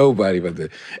was nobody but the,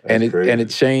 and it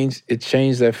changed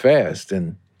that fast,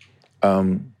 and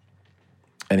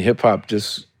hip hop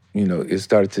just, it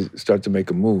started to make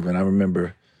a move. And I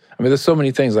remember, there's so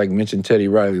many things, like mentioned Teddy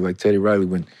Riley. Like Teddy Riley,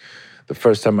 when the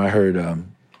first time I heard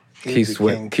Keith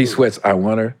Sweat's "I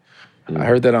Want Her," I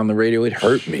heard that on the radio. It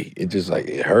hurt me. It just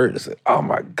it hurt. I said, "Oh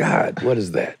my God, what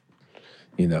is that?"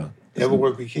 Never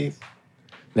worked with Keith?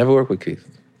 Never worked with Keith,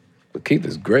 but Keith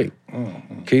is great.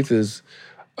 Mm-hmm. Keith is,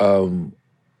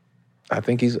 I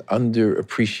think he's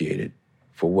underappreciated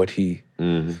for what he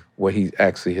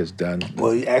actually has done.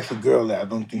 Well, you ask a girl that, I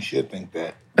don't think she'll think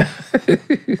that.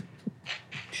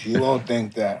 She won't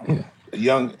think that. Yeah. A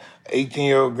young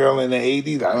 18-year-old girl in the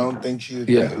 80s, I don't think she would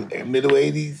think middle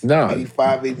 80s? No.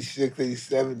 85, 86,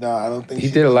 87, no, I don't think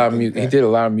he did a lot of music. He did a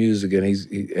lot of music, and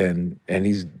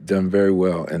he's done very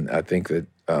well. And I think that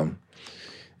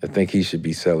he should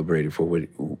be celebrated for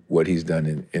what he's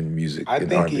done in music. I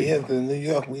think he is. In New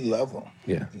York, we love him.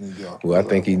 Yeah. New York. Well, I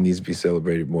think he needs to be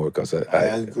celebrated more because I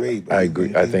agree. I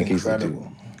agree. I think he's the dude.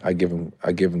 I give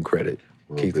him credit.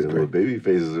 Keith is great. Babyface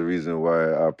is the reason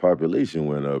why our population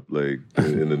went up, like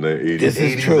in the 80s. This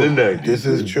is true. This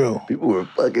is true. People were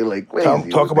fucking like crazy.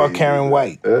 Talk about Karen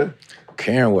White.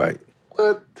 Karen White.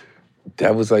 What?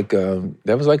 That was like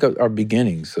our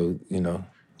beginning. So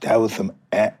that was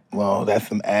that's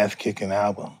some ass kicking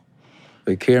album.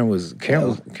 Like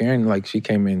Karen, like she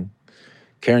came in.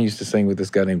 Karen used to sing with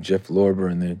this guy named Jeff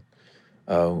Lorber, and then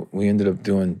we ended up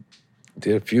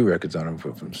did a few records on him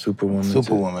from Superwoman.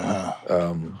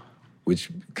 Which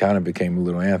kind of became a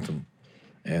little anthem,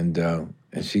 and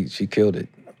she killed it.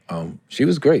 She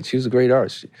was great. She was a great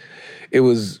artist. It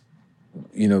was,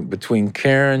 between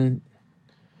Karen,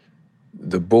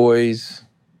 The Boys,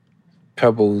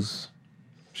 Pebbles,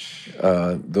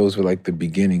 those were like the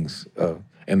beginnings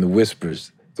and The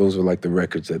Whispers. Those were like the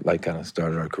records that like kind of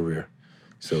started our career.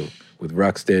 So with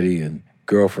Rocksteady and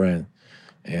Girlfriend,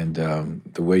 and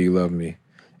The Way You Love Me,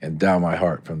 and Down My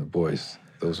Heart from The Boys.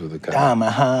 Those were the kind down my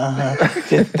heart,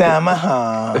 just down my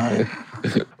heart.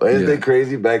 But isn't it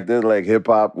crazy back then? Like hip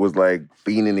hop was like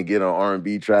fiending to get on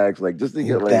R&B tracks, like just to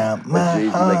get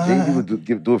Jay-Z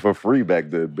would do it for free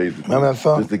back then, basically. Remember that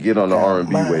song? Just to get on the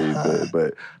R&B wave.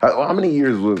 But how many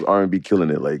years was R&B killing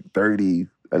it? Like 30,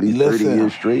 at least 30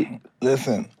 years straight.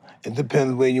 Listen. It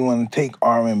depends where you want to take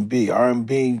R&B.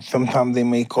 R&B, sometimes they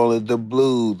may call it the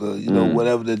blues, or,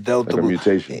 whatever the Delta. Like a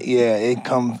mutation. Yeah, it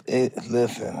comes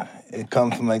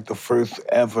from like the first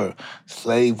ever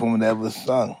slave woman that ever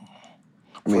sung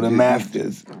for the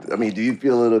masters. Do you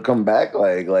feel it'll come back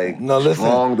like no,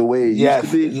 strong the way it used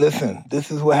to be? Listen,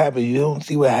 this is what happened. You don't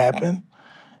see what happened?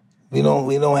 We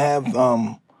don't have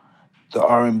the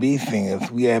R&B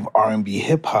singers. We have R&B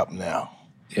hip hop now.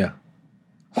 Yeah.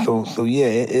 So yeah,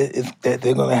 it's that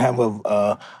they're gonna have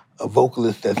a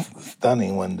vocalist that's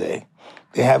stunning one day.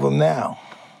 They have them now.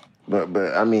 But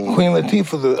I mean, Queen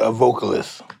Latifah's a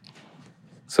vocalist.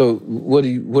 So what do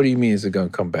you mean is it gonna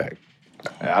come back?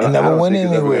 I never don't went think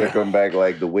it's ever anywhere. gonna come back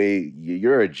like the way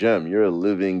you're a gem. You're a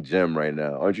living gem right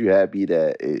now. Aren't you happy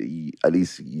that at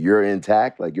least you're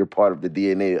intact? Like you're part of the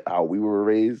DNA of how we were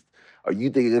raised. Are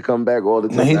you think it'll come back all the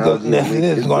No, technology?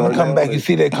 he's going to come back. You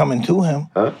see, they're coming to him.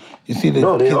 Huh? You see the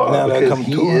No, they kids are now that because come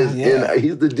he to is him. Yeah.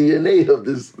 he's the DNA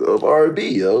of R&B,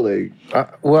 yo. Like,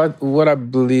 What I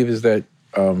believe is that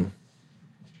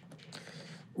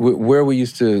where we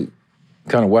used to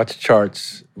kind of watch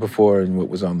charts before, and what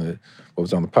was on the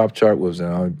pop chart, what was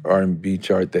on the R&B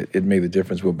chart, that it made the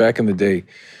difference. Well, back in the day,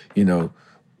 you know,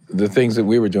 the things that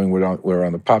we were doing were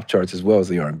on the pop charts as well as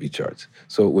the R&B charts.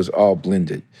 So it was all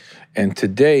blended. And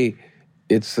today,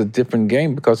 it's a different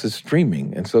game because it's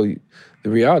streaming. And so the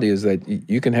reality is that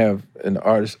you can have an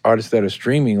artists that are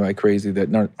streaming like crazy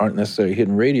that aren't necessarily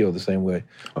hitting radio the same way.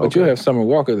 But you have Summer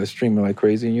Walker that's streaming like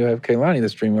crazy, and you have Kehlani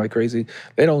that's streaming like crazy.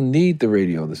 They don't need the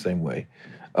radio the same way.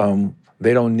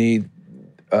 They don't need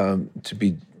to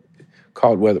be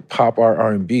called whether pop or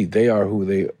R&B. They are who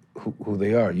they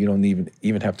are. You don't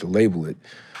even have to label it.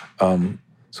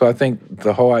 So I think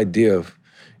the whole idea of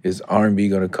is R&B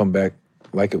going to come back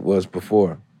like it was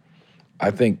before? I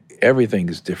think everything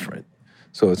is different.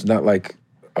 So it's not like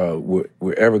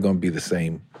we're ever going to be the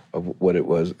same of what it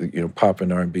was, you know, pop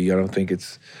and R&B. I don't think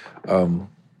it's. I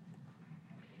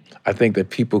think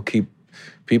that people keep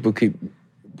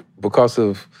because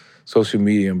of social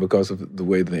media and because of the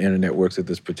way the internet works at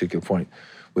this particular point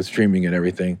with streaming and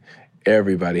everything.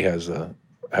 Everybody has a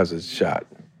shot,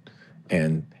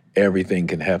 and everything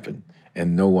can happen,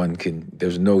 and no one can.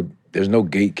 There's no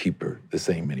gatekeeper the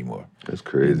same anymore. That's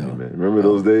crazy, you know? man. Remember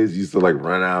those days? You used to like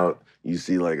run out. You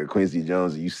see like a Quincy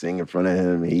Jones, and you sing in front of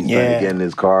him, and he's trying to get in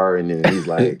his car, and then he's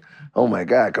like, "Oh my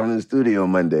God, come to the studio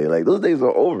Monday." Like those days are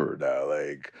over now.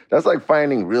 Like that's like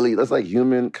that's like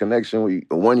human connection where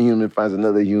one human finds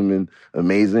another human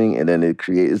amazing, and then it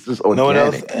creates. It's just organic. You know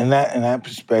what else? In that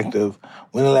perspective,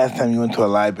 when the last time you went to a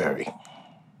library?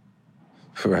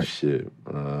 Right. Shit.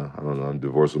 I don't know. I'm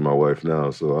divorced with my wife now,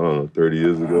 so I don't know. 30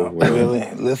 years ago. Really?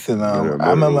 Listen,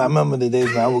 I remember the days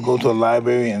when I would go to a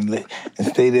library and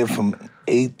stay there from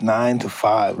 8, 9 to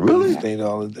 5. Really? Stayed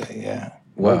all the day. Yeah.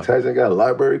 Wow. Mike Tyson got a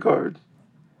library card?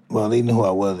 Well, they knew who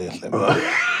I was.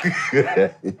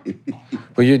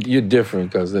 But you're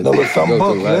different because no, but some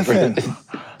books. Listen,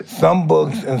 some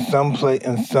books and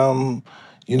some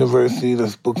university,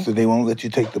 there's books that they won't let you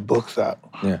take the books out.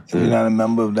 Yeah. If you're not a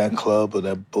member of that club or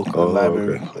that book or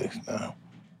library place. No.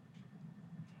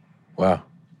 Wow.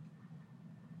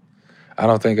 I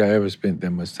don't think I ever spent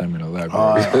that much time in a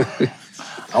library.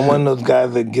 I'm one of those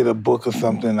guys that get a book or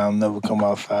something, I'll never come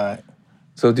outside.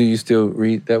 So do you still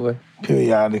read that way?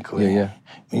 Periodically. Yeah.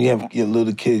 When you have your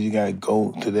little kids, you gotta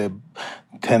go to their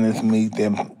tennis meet,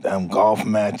 their golf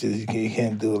matches. You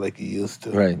can't do it like you used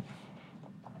to. Right.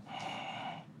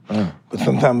 But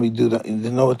sometimes we do that.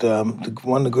 You know what?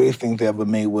 One of the greatest things they ever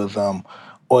made was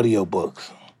audio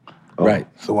books. Right.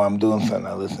 So while I'm doing something,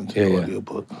 I listen to audio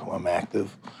books while I'm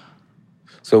active.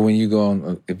 So when you go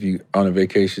on, if you on a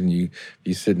vacation, you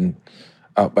sitting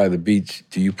out by the beach,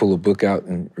 do you pull a book out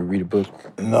and read a book?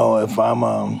 No, if I'm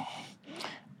on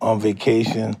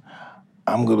vacation,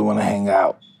 I'm gonna want to hang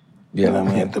out. Yeah. You know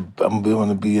what I mean? I'm going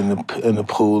to be in the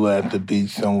pool or at the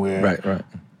beach somewhere. Right.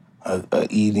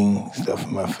 Eating stuff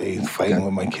in my face, fighting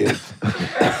with my kids.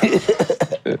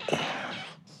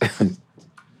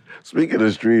 Speaking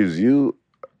of streams, you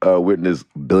witness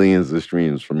billions of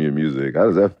streams from your music. How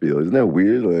does that feel? Isn't that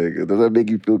weird? Like, does that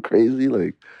make you feel crazy?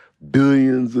 Like,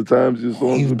 billions of times your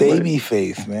songs. He's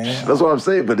Babyface, man. That's what I'm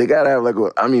saying. But they gotta have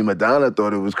Madonna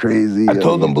thought it was crazy. I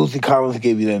told them Bootsy Collins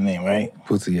gave you that name, right?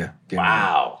 Bootsy, yeah.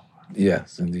 Wow.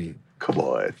 Yes, indeed. Come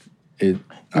on. You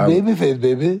Babyface,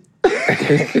 baby.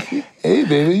 Hey,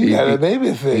 baby, you got a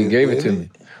Babyface. He gave it to me.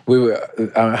 We were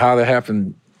how that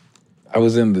happened. I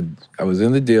was in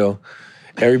the deal.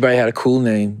 Everybody had a cool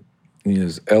name. It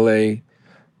was L.A.,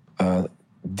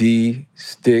 D,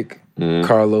 Stick,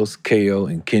 Carlos, K.O.,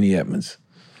 and Kenny Edmonds.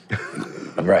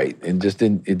 Right, and it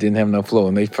didn't have no flow.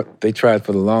 And they tried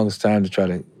for the longest time to try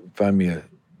to find me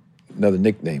another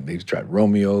nickname. They tried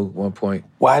Romeo at one point.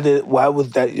 Why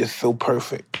was that just so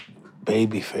perfect?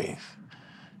 Babyface.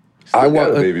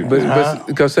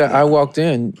 Because I walked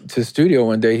in to the studio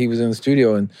one day. He was in the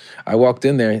studio, and I walked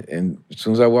in there, and as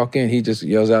soon as I walk in, he just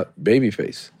yells out,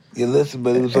 "Babyface." You listen,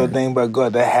 but it was ordained by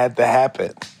God. That had to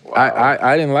happen.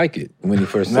 I didn't like it when he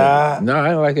first said it. No, I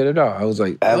didn't like it at all. I was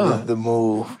like, that was the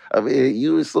move. I mean,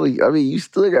 you still got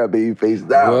Babyface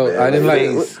now, well, man. I didn't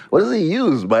like what does he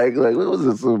use, Mike? Like, what was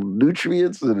it? Some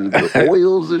nutrients and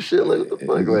oils and shit? Like, what the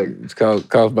fuck? Like, it's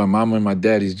caused my mama and my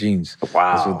daddy's genes.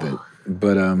 Wow. That's what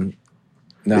but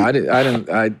no, I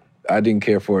didn't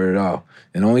care for it at all.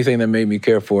 And the only thing that made me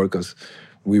care for it because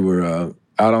we were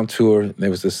out on tour. There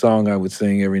was a song I would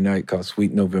sing every night called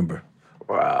 "Sweet November."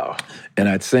 Wow. And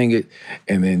I'd sing it,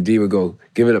 and then D would go,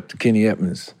 "Give it up to Kenny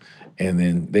Edmonds." And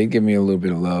then they'd give me a little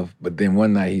bit of love. But then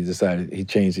one night he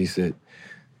changed, he said,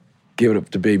 "Give it up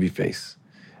to Babyface."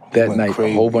 That night,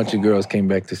 a whole bunch of girls came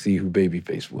back to see who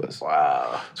Babyface was.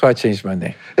 Wow. So I changed my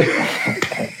name.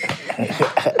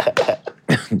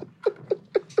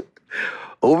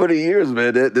 Over the years,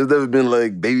 man, there's never been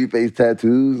like Babyface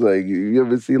tattoos. Like, you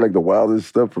ever see like the wildest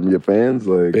stuff from your fans?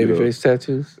 Like Babyface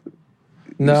tattoos?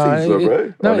 No, stuff,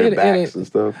 right? No, on their it backs and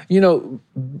stuff. You know,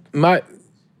 my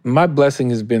blessing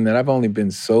has been that I've only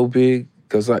been so big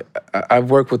because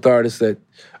I've worked with artists that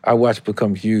I watched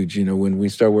become huge. You know, when we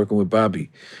started working with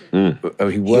Bobby,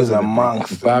 he wasn't a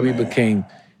monster. Bobby became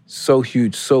so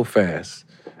huge so fast,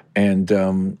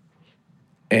 and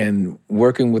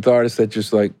working with artists that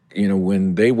just like, you know,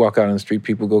 when they walk out on the street,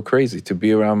 people go crazy. To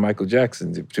be around Michael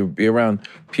Jackson, to be around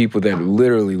people that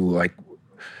literally like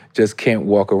just can't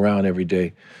walk around every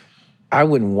day, I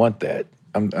wouldn't want that.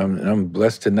 I'm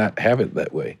blessed to not have it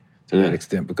that way to that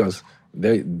extent because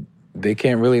they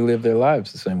can't really live their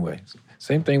lives the same way.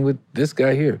 Same thing with this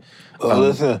guy here. Well,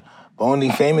 listen,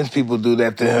 only famous people do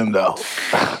that to him, though.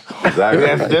 Exactly.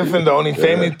 That's different. The only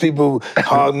famous people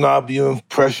hard knob you and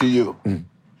pressure you.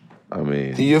 I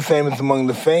mean, See, you're famous among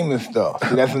the famous, though.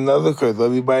 See, that's another curse.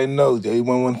 Everybody knows.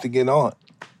 Everyone wants to get on.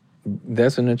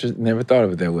 That's an interesting. Never thought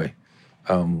of it that way.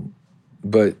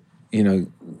 But you know,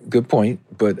 good point.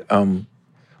 But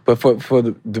for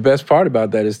the best part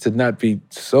about that is to not be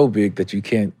so big that you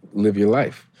can't live your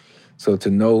life. So to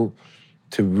know,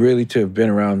 to have been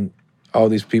around all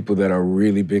these people that are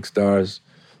really big stars,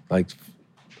 like,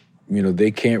 you know,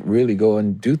 they can't really go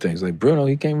and do things. Like Bruno,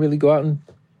 he can't really go out and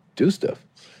do stuff.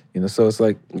 You know, so it's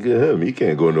like... Look at him. He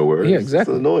can't go nowhere. Yeah,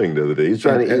 exactly. It's annoying the other day. He's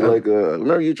trying to eat like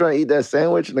remember you trying to eat that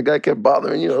sandwich and the guy kept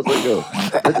bothering you? I was like, yo,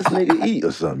 let this nigga eat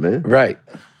or something, man. Right.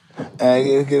 And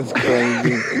it gets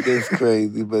crazy. It gets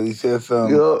crazy, but it's just...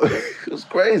 Yo, it was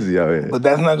crazy out here. But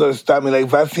that's not going to stop me. Like,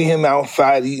 if I see him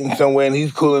outside eating somewhere and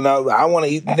he's cooling out, I want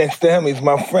to eat next to him. He's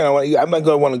my friend. I'm not going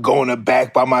to want to go in the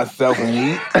back by myself and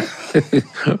eat.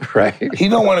 Right. He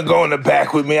don't want to go in the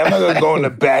back with me. I'm not going to go in the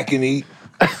back and eat.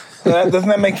 Doesn't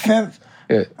that make sense?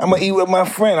 Yeah. I'm going to eat with my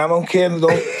friend. I don't care.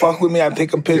 Don't fuck with me. I'll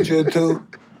take a picture or two.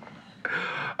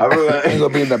 I ain't going to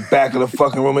be in the back of the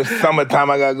fucking room. It's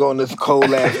summertime. I got to go in this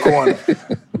cold-ass corner.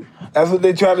 That's what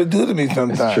they try to do to me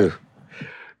sometimes. That's true.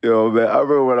 Yo, man, I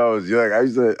remember when I was young, I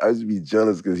used to be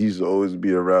jealous because he used to always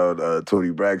be around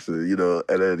Toni Braxton, you know,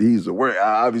 and then he used to work.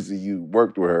 Obviously, you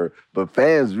worked with her, but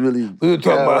fans really... We were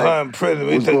talking about her in prison.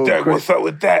 We said, Derek, what's up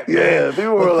with that, man? Yeah,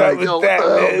 people were like, yo, what the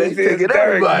hell, they taking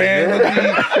everybody, man.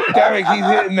 Derek, he's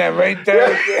hitting that right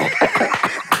there.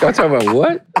 Y'all talking about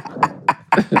what?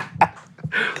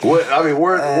 What I mean,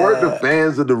 weren't the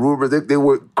fans of the rumors? They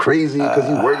were crazy because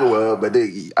he's working with her, but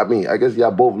I guess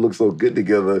y'all both look so good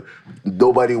together.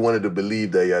 Nobody wanted to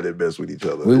believe that y'all didn't mess with each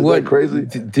other. We wasn't crazy.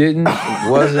 Wasn't.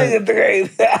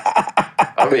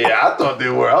 I mean, I thought they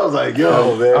were. I was like,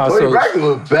 yo, man, Toni Braxton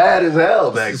was bad as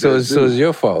hell back then. So it's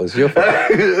your fault. It's your fault.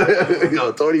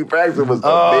 Yo, Toni Braxton was amazing.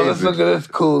 Oh, let's look at this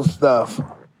cool stuff.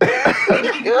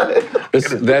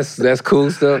 That's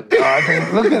cool stuff. Look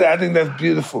at that. I think that's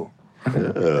beautiful.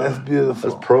 Yeah. That's beautiful.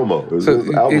 That's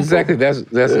promo. Exactly. That's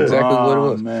exactly what it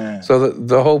was. Man. So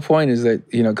the whole point is that,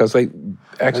 you know, because like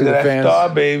actually look at the fans, that star,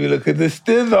 baby. Look at this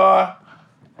stizzar.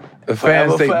 The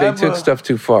fans they took stuff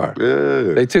too far.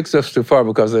 Yeah. They took stuff too far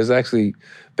because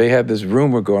they had this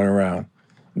rumor going around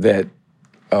that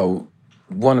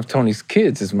one of Tony's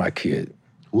kids is my kid.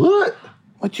 What?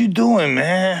 What you doing,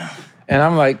 man? And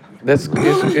I'm like, it's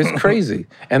crazy.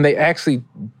 And they actually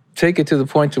take it to the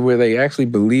point to where they actually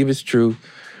believe it's true,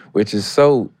 which is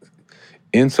so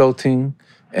insulting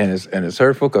and it's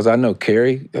hurtful because I know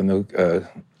Carrie. I know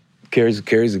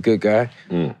Carrie's a good guy.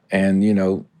 And, you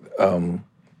know,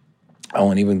 I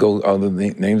won't even go all the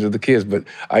names of the kids, but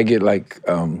I get like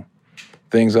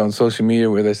things on social media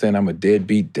where they're saying I'm a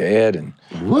deadbeat dad. And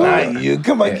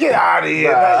come on, get out of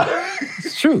here.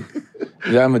 It's true.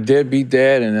 Yeah, I'm a deadbeat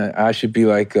dad, and I should be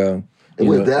like. It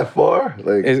went that far?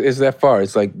 Like it's that far.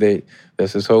 It's like there's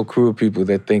this whole crew of people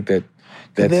that think that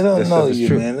they don't know you,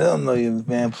 true. man. They don't know you,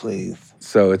 man. Please.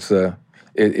 So it's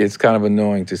kind of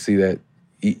annoying to see that,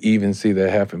 even see that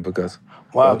happen because.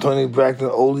 Wow, Tony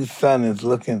Braxton's oldest son is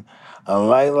looking a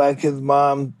lot like his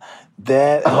mom,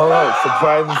 dad. Hold on,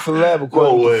 surprising celeb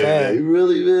according to fans. Man.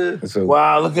 Really, man? So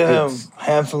wow, look at him,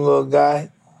 handsome little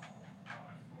guy.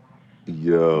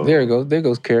 Yo. There it goes. There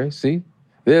goes Carrie. See?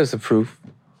 There's the proof.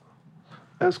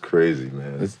 That's crazy,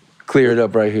 man. Let's clear it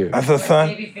up right here. That's her son?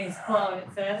 Babyface clone, it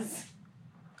says.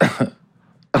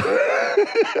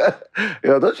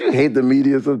 Yo, don't you hate the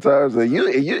media sometimes? Like, you're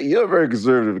a very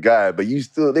conservative guy, but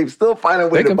they still find a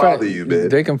way to bother you, man.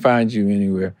 They can find you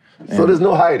anywhere. So there's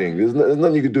no hiding. There's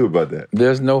nothing you can do about that.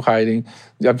 There's no hiding.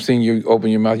 I've seen you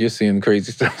open your mouth. You're seeing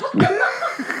crazy stuff.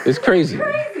 It's crazy.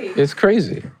 It's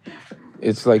crazy.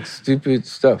 It's like stupid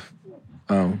stuff.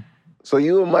 So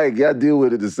you and Mike, y'all deal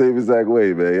with it the same exact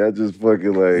way, man. Y'all just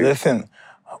fucking like. Listen,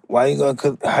 how you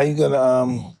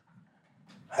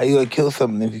gonna kill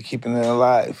something if you're keeping it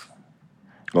alive?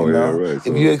 Oh, You yeah, know? right. If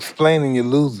So, you're explaining, you're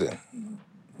losing.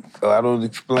 So I don't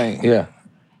explain. Yeah.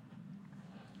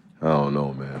 I don't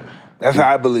know, man. That's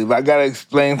how I believe. I gotta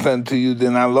explain something to you,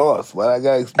 then I lost. What I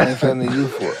gotta explain something to you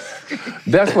for?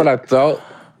 That's what I thought.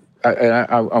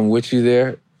 I'm with you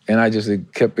there. And I just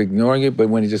kept ignoring it. But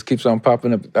when it just keeps on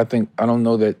popping up, I don't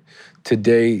know that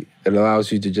today it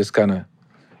allows you to just kind of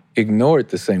ignore it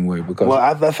the same way.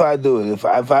 Because That's how I do it. If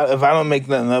I don't make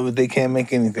nothing of it, they can't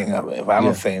make anything of it. If I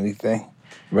don't say anything.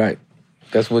 Right.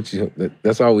 That's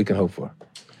all we can hope for.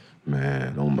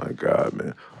 Man, oh my God,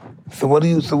 man. So what do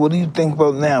you think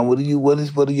about now? What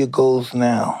are your goals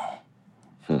now?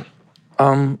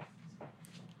 I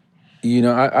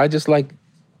just like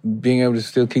being able to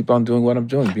still keep on doing what I'm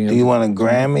doing. Do you want a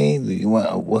Grammy? Do you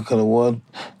want what kind of award?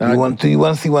 Do you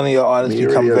want to see one of your artists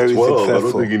become very 12. successful?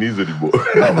 I don't think he needs any more.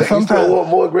 No, but sometimes, you still want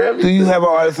more Grammys? Do you have an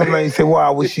artist sometimes you say, "Wow, I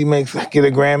wish she get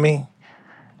a Grammy"?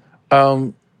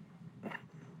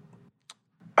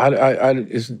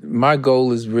 My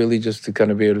goal is really just to kind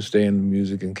of be able to stay in the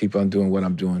music and keep on doing what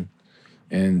I'm doing,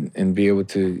 and be able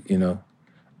to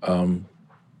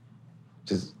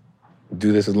just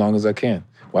do this as long as I can.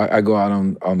 I go out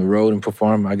on the road and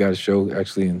perform. I got a show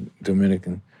actually in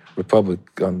Dominican Republic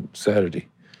on Saturday,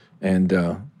 and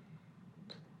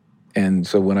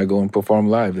so when I go and perform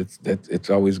live, it's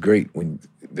always great.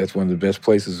 That's one of the best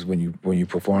places when you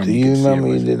perform. Do you remember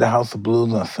you did the House of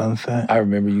Blues on Sunset? I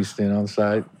remember you standing on the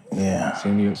side. Yeah,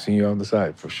 seeing you on the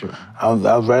side for sure. I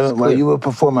was right while you were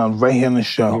performing. I was right here in the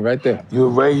show. You're right there. You were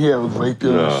right here. I was right there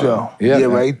in the show. Yeah,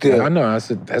 right there. I know. I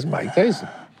said that's Mike Tyson.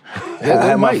 I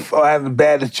had the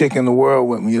baddest chick in the world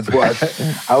with me. Just watching.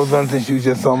 I was on she was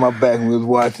just on my back and we was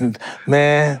watching.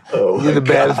 Man, you're the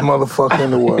baddest motherfucker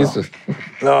in the world.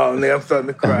 No, nigga, I'm starting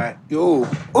to cry. Ooh,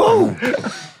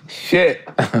 shit.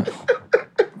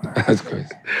 That's crazy.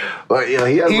 But he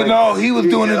was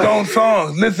doing his own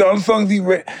songs. Listen, all the songs he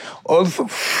read.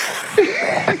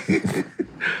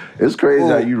 It's crazy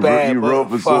how you wrote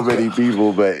for so many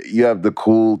people, but you have the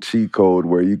cool cheat code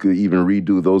where you could even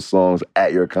redo those songs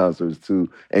at your concerts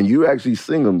too, and you actually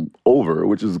sing them over,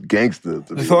 which is gangster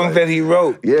to me. The songs that he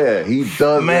wrote. Yeah, he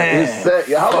does. Man, his set.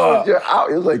 How long was your out?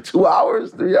 It was like 2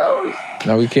 hours, 3 hours.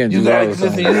 No, we can't do that.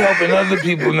 Listen, you helping other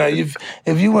people now. If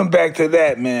you went back to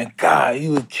that, man, God,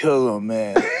 you would kill him,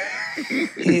 man.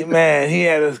 He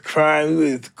had us crying.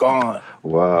 We was gone.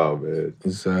 Wow, man.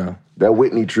 It's, that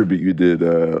Whitney tribute you did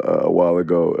a while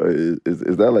ago,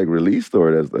 is that like released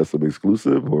or that's some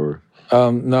exclusive or?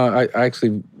 No, I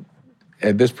actually,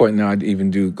 at this point now, I'd even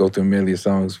go through a medley of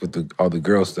songs with all the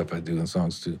girl stuff I do in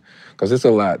songs too, because it's a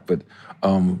lot. But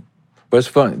it's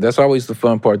fun. That's always the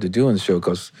fun part to do in the show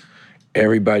because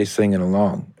everybody's singing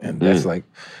along, and that's like,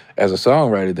 as a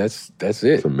songwriter, that's it.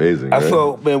 It's amazing. Right? I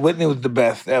saw, man, Whitney was the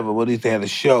best ever. What do you think? Had a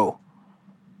show.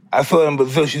 I saw her in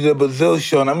Brazil. She did a Brazil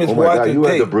show, and I'm just watching you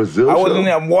tape. Had the Brazil I show? wasn't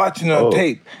there. I'm watching her on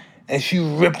tape, and she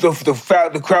ripped off the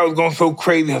crowd. The crowd was going so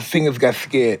crazy, her singers got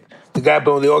scared. The guy,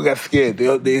 they all got scared.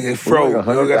 They froze. Like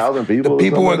 100,000 people. The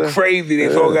people went like crazy.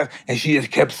 They all got, and she just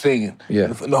kept singing. Yeah.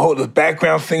 The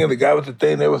background singer, the guy with the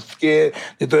thing, they were scared.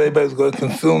 They thought everybody was going to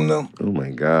consume them. Oh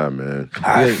my God, man!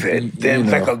 I said, damn,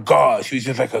 it's like a god. She was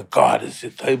just like a goddess.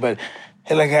 Just everybody.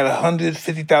 Had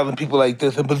 150,000 people like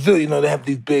this. In Brazil, they have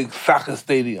these big soccer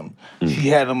stadiums. She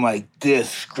had them like this,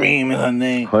 screaming her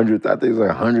name. I think it's like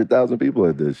 100,000 people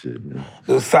at this shit. Man.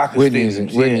 It was soccer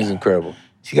stadiums. Whitney's incredible.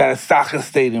 She got a soccer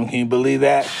stadium. Can you believe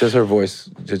that? Just her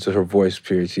voice,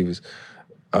 period. She was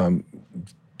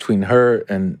between her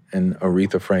and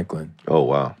Aretha Franklin. Oh,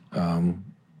 wow.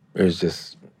 There's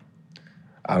just,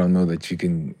 I don't know that you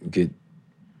can get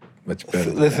much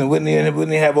better. Listen,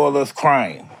 Whitney have all us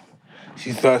crying.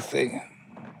 She starts singing.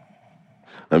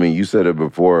 I mean, you said it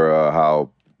before how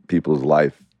people's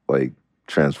life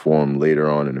transform later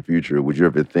on in the future. Would you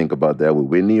ever think about that with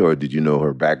Whitney, or did you know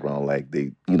her background? Like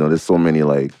there's so many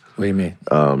like What do you mean?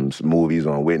 movies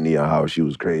on Whitney on how she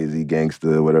was crazy,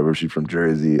 gangster, whatever. She's from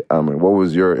Jersey. I mean, what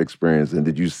was your experience, and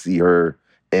did you see her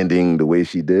ending the way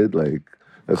she did? Like,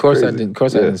 that's of course crazy. I didn't. Of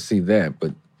course I didn't see that,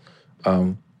 but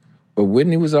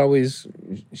Whitney was always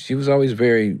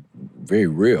very, very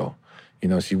real. You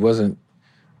know, she wasn't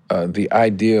the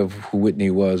idea of who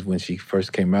Whitney was when she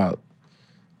first came out.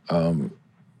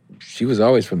 She was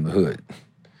always from the hood,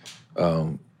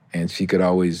 and she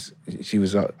was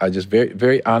just very,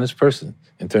 very honest person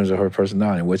in terms of her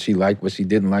personality, what she liked, what she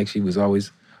didn't like. She was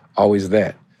always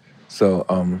that. So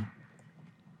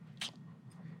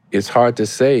it's hard to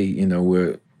say, you know,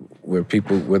 where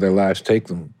their lives take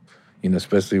them, you know,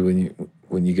 especially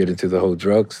when you get into the whole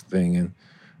drugs thing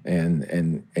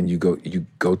and you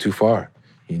go too far.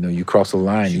 You know, you cross a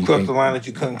line. You crossed the line that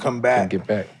you couldn't come back. Can't get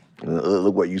back.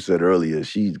 Look what you said earlier.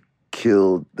 She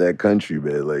killed that country,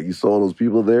 man. Like, you saw those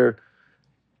people there.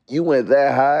 You went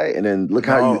that high, and then look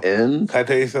how you end. Can I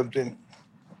tell you something?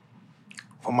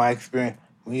 From my experience,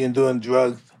 when you're doing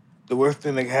drugs, the worst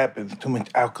thing that happens is too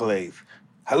much accolades.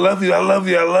 I love you, I love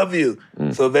you, I love you.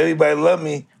 So if everybody loved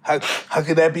me, how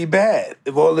could that be bad?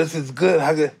 If all this is good,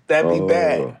 how could that be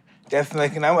bad? That's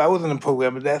like, and I wasn't in a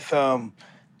program, but that's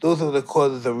those are the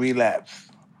causes of relapse.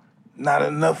 Not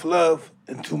enough love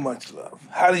and too much love.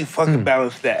 How do you fucking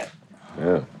balance that?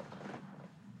 Yeah.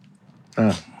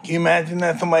 Can you imagine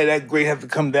that somebody that great has to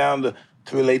come down to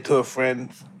relate to her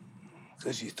friends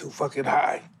because she's too fucking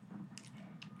high?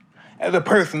 As a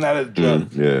person, not as a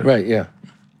drug. Yeah. Right, yeah.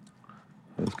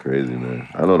 That's crazy, man.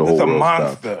 I know the whole It's a world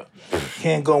monster. stopped.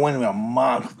 Can't go anywhere. A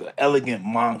monster, elegant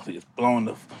monster. It's blown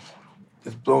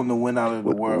the wind out of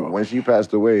the world. When she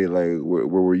passed away, like, where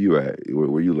were you at?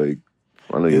 Were you like?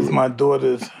 I know It's my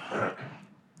daughter's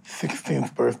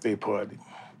 16th birthday party.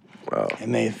 Wow.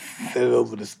 And they set it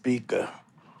over the speaker.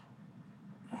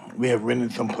 We have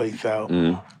rented some place out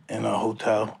in a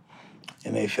hotel,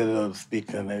 and they set it over the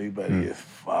speaker, and everybody just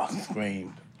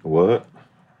screamed. What?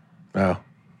 Wow.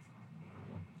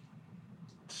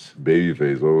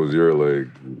 Babyface, what was your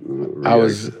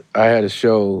reaction? I had a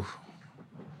show.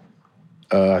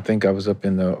 I think I was up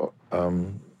in the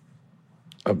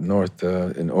up north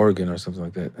in Oregon or something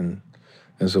like that, and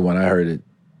so when I heard it,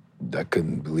 I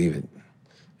couldn't believe it,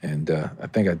 and I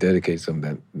think I dedicated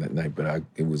something that night, but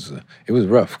it was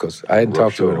rough because I hadn't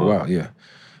talked to her in a while. Yeah,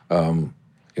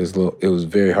 it was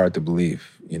very hard to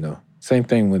believe. You know, same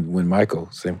thing when Michael.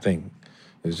 Same thing.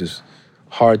 It was just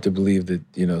hard to believe that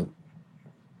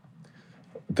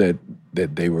that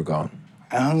they were gone.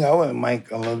 I hung out with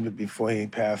Mike a little bit before he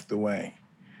passed away,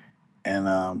 and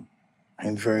he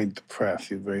was very depressed.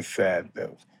 He was very sad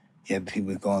that he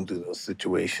was going through those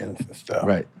situations and stuff.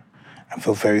 Right. I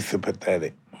feel very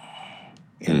sympathetic.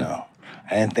 You know,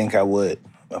 I didn't think I would.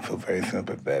 I feel very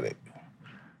sympathetic.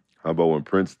 How about when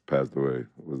Prince passed away?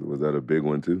 Was that a big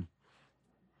one too?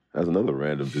 That's another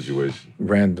random situation.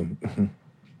 Random.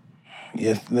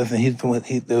 Yes, listen,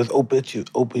 there was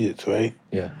opiates, right?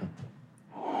 Yeah.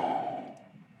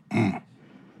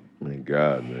 Thank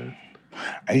God, man.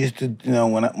 I used to, you know,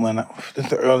 when I this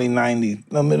the early 90s,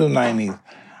 no, middle 90s,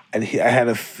 I had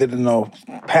a fentanyl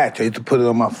patch. I used to put it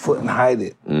on my foot and hide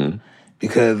it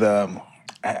because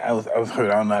I was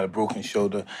hurt. I don't know, I had a broken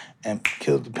shoulder and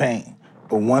killed the pain.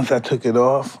 But once I took it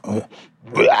off,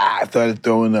 I started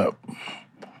throwing up.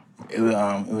 It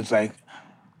was like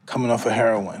coming off of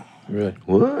heroin. Really?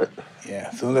 What? Yeah,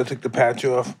 as soon as I took the patch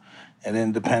off and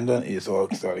then dependent, it all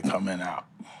started coming out.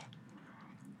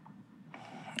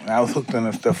 And I was hooked on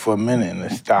that stuff for a minute and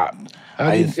it stopped.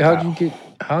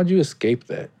 How'd you escape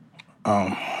that?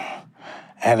 I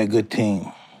had a good team.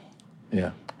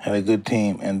 Yeah. Had a good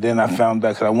team. And then I found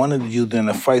out, because I wanted to use it in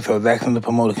a fight, so I was asking the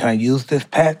promoter, can I use this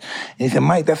patch? And he said,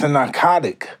 Mike, that's a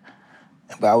narcotic.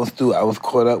 But I was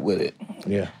caught up with it.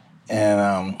 Yeah. And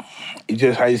I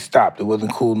just stopped. It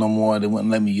wasn't cool no more. They wouldn't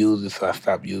let me use it, so I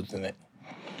stopped using it.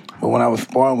 But when I was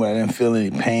sparring with it, I didn't feel any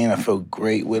pain. I felt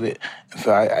great with it. And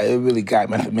so it really got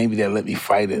me. I said, maybe they'll let me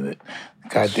fight in it.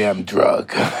 Goddamn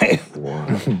drug.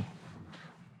 Wow.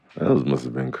 That must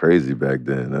have been crazy back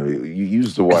then. I mean, you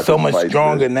used to watch It's so much fights,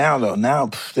 stronger man. now, though. Now,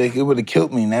 it would have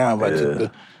killed me now if I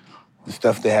took the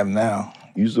stuff they have now.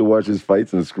 You used to watch his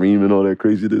fights and scream and all that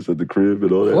craziness at the crib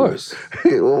and all that. Of course.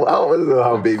 Well, I don't know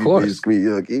how Babyface scream.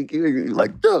 You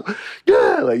like, yo,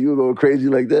 yeah, like you were going crazy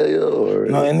like that, yo. Or,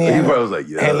 No, in the end, he probably was like,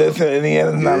 yeah. Hey, listen, in the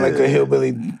end, it's not like a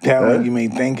hillbilly town like you may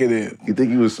think it is. You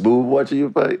think he was smooth watching you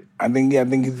fight? I think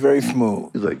he's very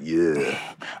smooth. He's like, yeah.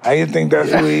 I just think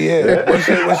that's who he is. What's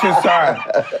your sign?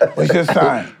 What's your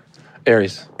sign?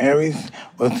 Aries. Aries?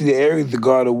 Well, see, Aries the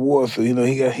god of war, so, you know,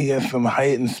 he has some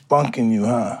height and spunk in you,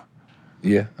 huh?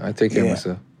 Yeah, I take care of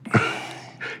myself.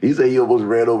 He said he almost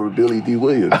ran over Billy D.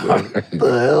 Williams, man. What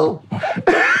the hell?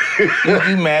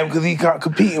 You mad because he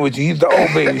competing with you. He's the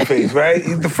old baby face, right?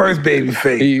 He's the first baby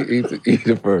face. He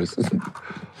the first.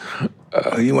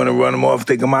 You want to run him off,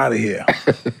 take him out of here.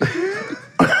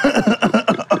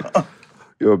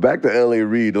 Yo, back to L.A.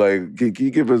 Reid. Like, can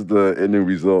you give us the ending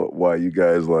result? Why you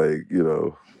guys like, you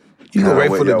know? You go right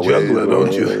for the juggler,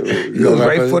 don't you? You go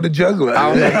right for the juggler.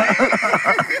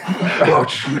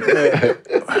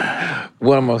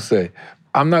 What am I gonna say?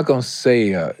 I'm not gonna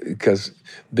say because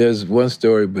there's one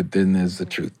story, but then there's the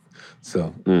truth.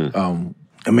 So,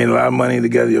 I made a lot of money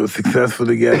together. You were successful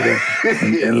together,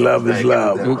 and love is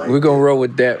love. We're gonna roll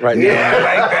with that right now. Yeah, I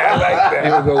like that. We're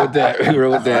gonna go with that. We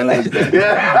roll with that. I like that.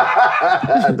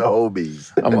 The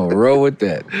homies. I'm gonna roll with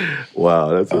that. Wow,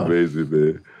 that's amazing,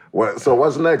 man. So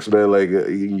what's next, man? Like,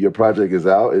 your project is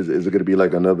out. Is it gonna be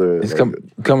like another? It's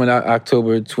coming out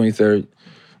October 23rd.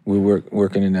 We're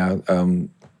working it out.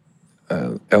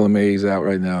 LMA's out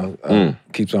right now.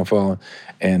 Keeps on Falling,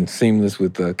 and Seamless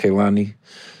with Kehlani,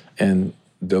 and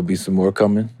there'll be some more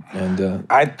coming. And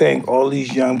I think all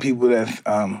these young people that's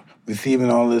receiving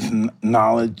all this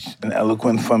knowledge and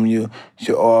eloquence from you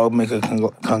should all make a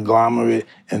conglomerate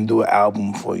and do an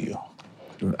album for you.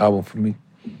 An album for me.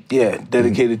 Yeah,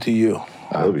 dedicated to you.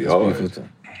 That'll be hard.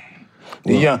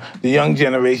 The young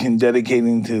generation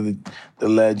dedicating to the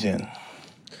legend.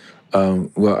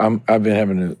 Well, I've been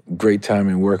having a great time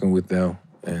in working with them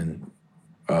and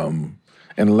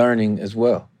learning as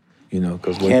well. You know,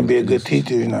 because can't be a good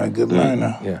teacher, you're not a good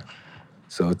learner. Yeah,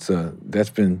 so it's that's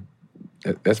been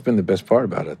the best part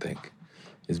about it, I think,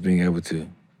 is being able to,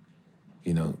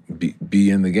 you know, be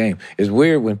in the game. It's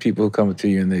weird when people come to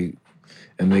you and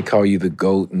they call you the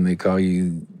GOAT and they call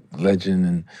you legend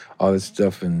and all this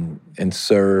stuff and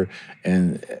sir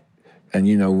and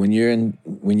you know when you're in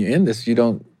this, you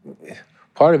don't.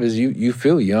 Part of it is you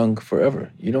feel young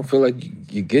forever. You don't feel like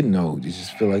you're getting old. You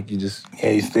just feel like you just... Yeah,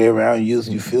 you stay around youth,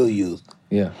 you feel youth.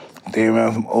 Yeah. Stay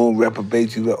around some old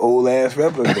reprobates, you the old-ass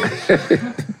reprobates.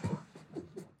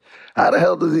 How the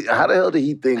hell did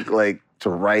he think, like, to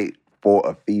write for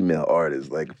a female artist,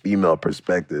 like, female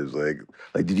perspectives? Like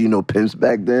did you know pimps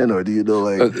back then, or do you know,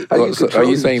 like... are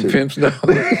you saying pimps now?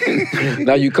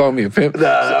 Now you call me a pimp?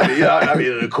 Nah, I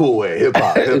mean in a cool way.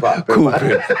 Hip-hop. Cool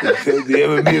pimp. Did you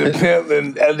ever meet a pimp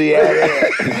and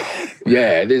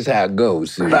Yeah, this is how it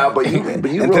goes. Nah, but you tell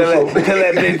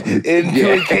that bitch in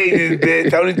 2 cages,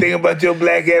 bitch. Only thing about your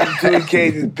black ass in 2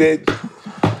 cages, bitch.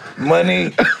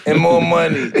 Money and more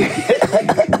money.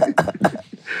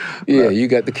 Yeah, you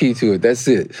got the key to it. That's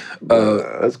it.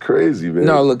 That's crazy, man.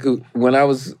 No, look, when I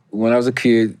was a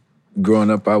kid growing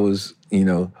up, I was, you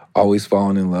know, always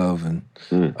falling in love and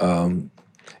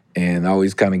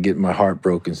always kind of getting my heart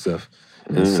broken and stuff.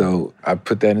 And so I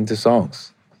put that into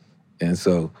songs. And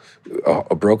so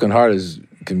a broken heart it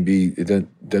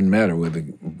doesn't matter whether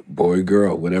boy,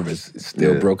 girl, whatever, it's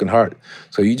still a broken heart.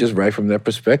 So you just write from that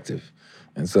perspective.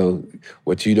 And so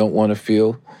what you don't want to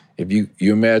feel, if you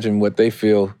imagine what they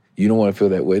feel, you don't want to feel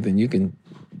that way, then you can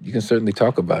certainly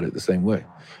talk about it the same way.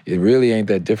 It really ain't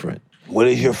that different. What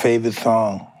is your favorite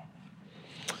song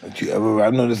that you ever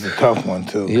write? I know this is a tough one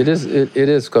too. It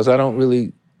is because I don't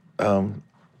really know.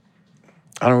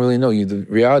 The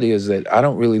reality is that I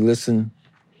don't really listen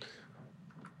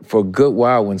for a good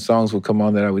while. When songs would come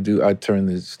on that I would do, I'd turn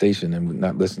the station and would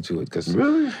not listen to it.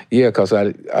 Really? Yeah, because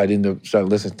I didn't start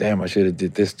listening. Damn, I should have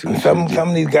did this too. Some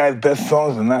of these guys' best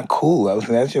songs are not cool. I was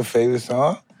saying, that's your favorite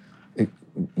song?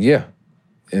 Yeah,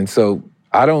 and so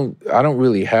I don't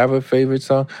really have a favorite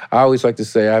song. I always like to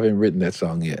say I haven't written that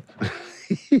song yet.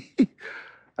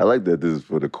 I like that this is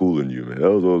for the cool in you, man.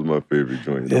 That was always my favorite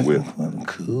joint. This is for the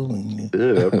cool in you.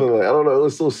 Yeah, I feel like, I don't know, it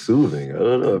was so soothing. I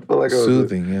don't know, I felt like I was...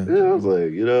 Soothing, Yeah, I was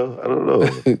like, you know, I don't know.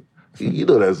 You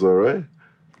know that song, right?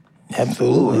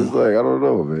 Absolutely. It's like, I don't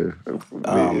know,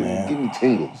 man. Man. Give me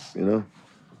tingles, you know?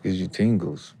 Gives you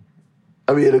tingles.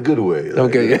 I mean, in a good way. Like,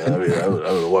 Okay, yeah. I mean, I don't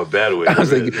know what bad way. I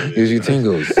was like, gives you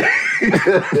tingles.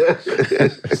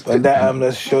 But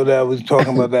that show that I was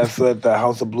talking about, that show at the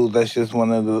House of Blues, that's just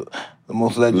one of the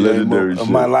most legendary of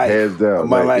my life. Hands down. Of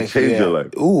my life. It changed your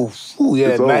life. Ooh, yeah,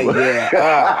 It's night, over. yeah.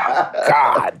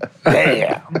 God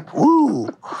damn. Ooh.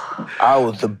 I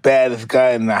was the baddest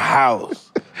guy in the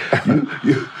house.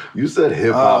 You said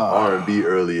hip-hop, R&B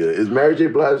earlier. Is Mary J.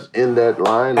 Blige in that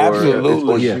line?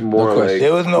 Absolutely. Or is Yeah, she more no question. like...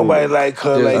 There was nobody like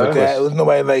her There's like no that. question. There was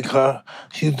nobody like her.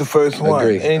 She was the first one.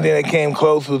 Agree. Anything that came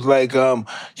close was like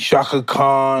Shaka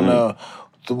Khan or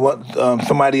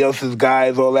somebody else's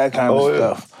guys, all that kind of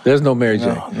stuff. There's no Mary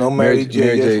J. No Mary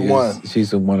J. Just one.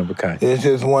 She's a one of a kind. There's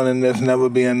just one, and there's never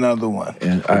be another one.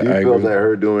 And Do you feel that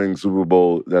her doing Super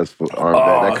Bowl, that's for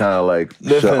that kind of like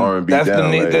shut R&B that's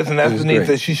down? That's the need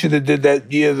that she should have did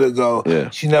that years ago. Yeah.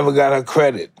 She never got her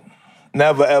credit.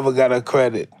 Never, ever got her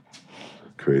credit.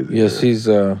 Crazy. Yeah, she's,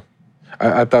 I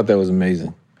thought that was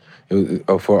amazing. It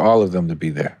was, for all of them to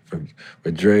be there.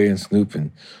 For Dre and Snoop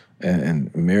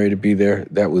and Mary to be there,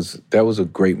 that was a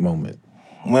great moment.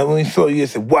 When we saw you,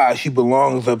 said, wow, she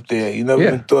belongs up there. You never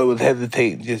even thought it was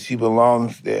hesitating, just she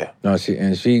belongs there. No,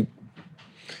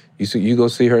 you go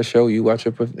see her show, you watch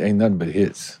her, ain't nothing but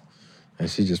hits. And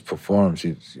she just performs.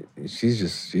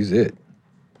 She's it.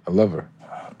 I love her.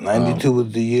 92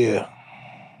 was the year.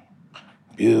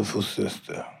 Beautiful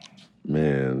sister.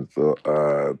 Man, so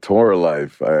tour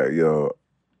life,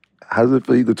 how does it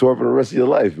feel you could tour for the rest of your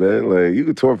life, man? Like, you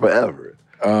could tour forever.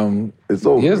 It's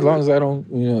over. Yeah, as long as I don't,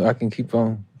 I can keep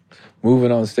on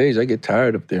moving on stage. I get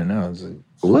tired up there now. It's like,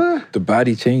 what? The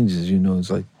body changes, it's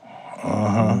like,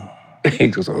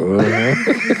 it goes,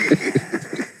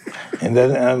 And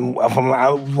then I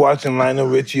was watching Lionel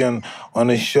Richie on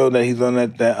a show that he's on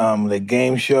at the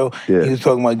game show. Yeah. He was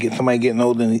talking about somebody getting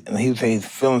older, and he was saying he's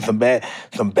feeling some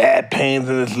bad pains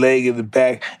in his leg, in the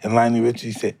back. And Lionel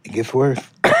Richie said, "It gets worse."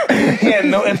 He had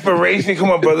no inspiration.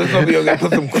 Come on, brother, you gotta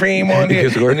put some cream on here.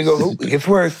 And he goes, "It gets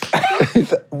worse."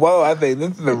 Whoa, I think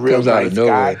this is a real nice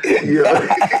guy.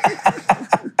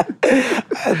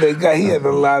 I think he has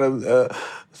a lot of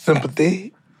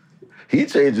sympathy. He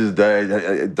changes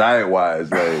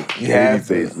diet-wise, like,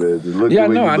 face,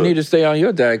 man. I need to stay on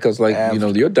your diet because,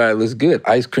 your diet looks good.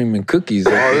 Ice cream and cookies.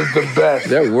 This is the best.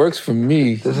 That works for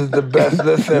me. This is the best.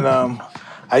 Listen,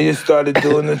 I just started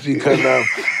doing this because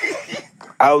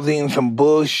I was eating some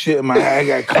bullshit. I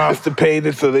got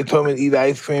constipated, so they told me to eat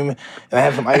ice cream. And I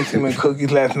had some ice cream and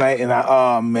cookies last night, and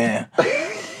I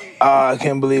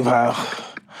can't believe how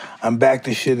I'm back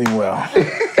to shitting well.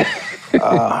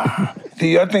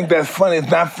 See, I think that's funny.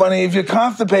 It's not funny if you're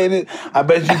constipated. I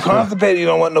bet you constipated, you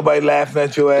don't want nobody laughing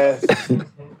at your ass.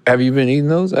 Have you been eating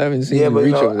those? I haven't seen you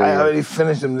reach over there. I already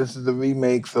finished them. This is the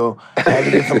remake, so I had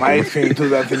to get some ice cream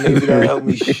too. I said maybe that'll help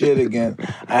me shit again.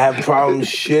 I have problems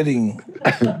shitting.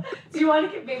 Do you want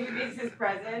to get Baby Biggs his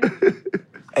present?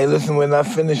 Hey, listen, we're not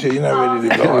finished yet. You're not ready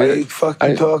to go. What the fuck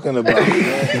you talking about,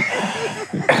 man?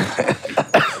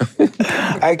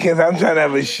 I'm trying to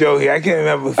have a show here. I can't even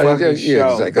have a fucking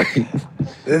show. Exactly.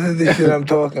 This is the shit I'm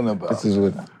talking about. This is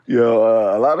what...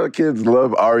 Yo, a lot of kids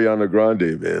love Ariana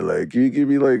Grande, man. Like, can you give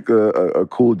me, like, a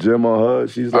cool gem on her?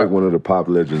 She's, like, one of the pop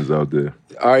legends out there.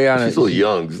 Ariana... She's so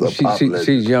young. She's a pop legend.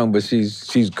 She's young, but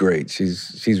she's great.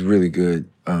 She's really good.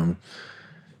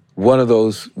 One of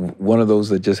those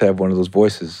that just have one of those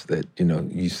voices that,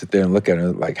 you sit there and look at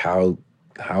her like,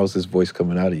 how's this voice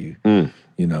coming out of you? And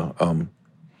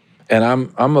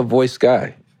I'm a voice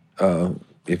guy.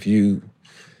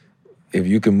 If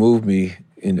you can move me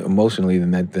emotionally,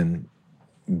 then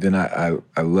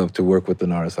I love to work with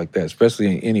an artist like that,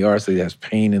 especially any artist that has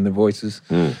pain in their voices.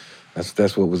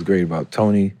 That's what was great about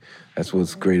Tony. That's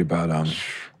what's great about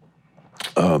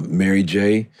Mary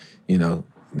J.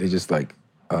 They just like,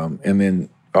 and then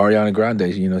Ariana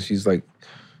Grande. She's like,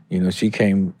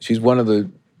 she's one of the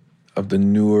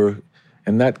newer,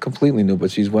 and not completely new,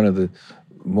 but she's one of the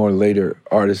more later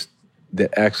artists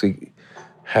that actually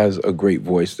has a great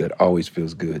voice that always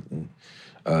feels good. And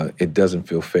it doesn't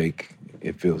feel fake.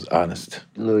 It feels honest.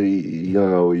 You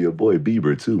know your boy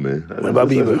Bieber too, man. What about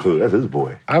Bieber? That's his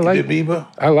boy. I like Bieber.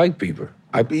 I like Bieber.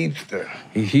 Beebster.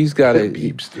 He's got a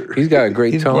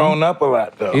great tone. He's grown up a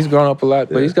lot, though. He's grown up a lot,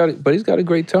 but he's got a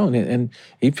great tone, and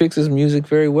he fixes music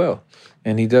very well.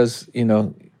 And he does,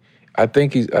 I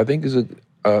think he's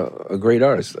a great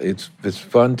artist. It's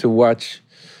fun to watch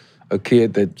a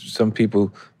kid that some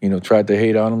people, tried to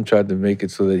hate on him, tried to make it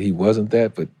so that he wasn't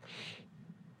that, but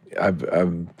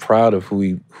I'm proud of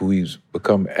who he's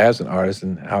become as an artist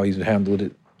and how he's handled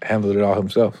it all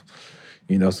himself.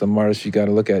 Some artists you got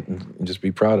to look at and just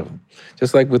be proud of them.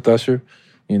 Just like with Usher,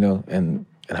 and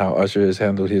how Usher has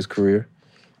handled his career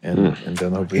and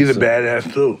done all. He's a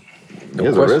badass too. He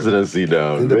has a residency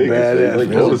down in Vegas. Like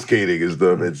roller skating and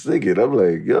stuff and singing. I'm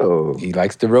like, yo. He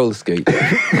likes to roller skate.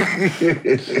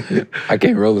 I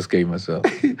can't roller skate myself.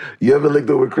 You ever linked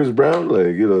up with Chris Brown?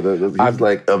 Like, he's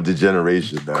like of the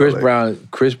generation now.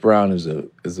 Chris Brown is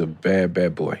a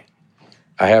bad boy.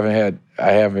 I haven't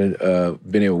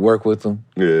been able to work with him.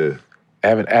 Yeah. I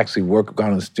haven't actually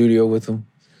gone in the studio with him,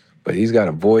 but he's got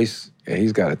a voice and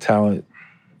he's got a talent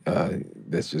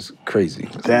that's just crazy.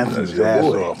 Dancing his ass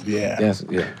off, yeah.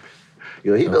 Yeah.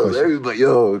 Yo, he knows everybody.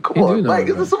 Yo, come on, Mike.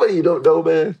 Is there somebody you don't know,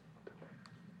 man?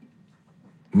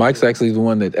 Mike's actually the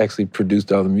one that actually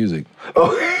produced all the music. Oh,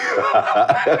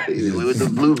 with the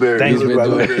blueberries. Thanks, He's been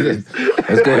brother. doing-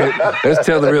 Let's go ahead. Let's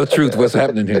tell the real truth. What's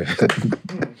happening here?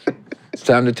 It's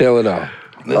time to tell it all.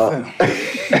 Listen,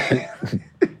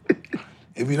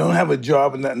 if you don't have a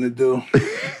job and nothing to do,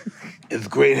 it's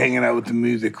great hanging out with the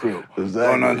music crew.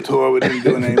 Exactly. Going on tour with them,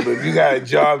 doing anything. But if you got a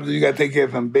job, you got to take care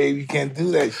of some baby, you can't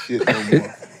do that shit no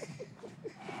more.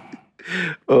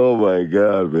 Oh my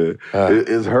God, man!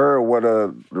 Is her one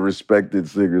of the respected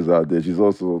singers out there? She's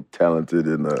also talented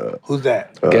in Who's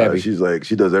that? Gabby. She's like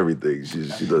she does everything. She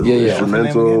does Yeah.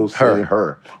 instrumental, What's her sing,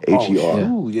 her H-E-R.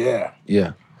 Oh, yeah.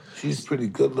 Yeah. She's pretty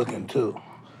good looking, too.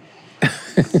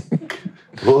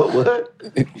 What?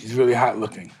 She's really hot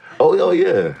looking. Oh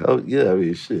yeah. I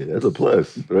mean, shit. That's a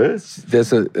plus, right?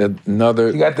 There's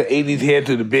another, You got the 80s hair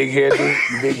to the big hair, to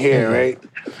the big hair, right?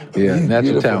 yeah,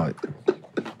 natural Beautiful. talent.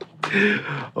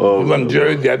 Oh, You from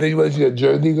Jersey. I think she's a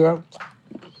Jersey girl.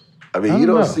 I mean, I you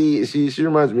don't don't know. see. She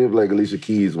reminds me of like Alicia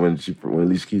Keys when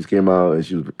Alicia Keys came out and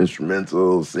she was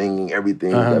instrumental, singing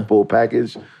everything, that full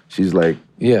package. She's like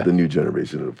Yeah. the new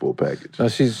generation of the full package. No,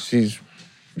 she's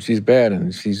bad,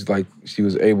 and she's like, she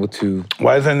was able to.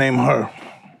 Why is her name her?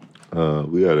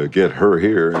 We gotta get her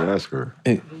here and ask her.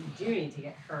 You do need to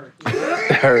get hurt.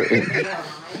 Her.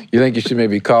 You think you should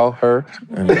maybe call her?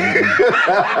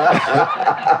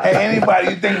 Hey, anybody,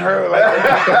 you think her like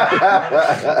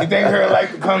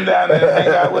to come down and hang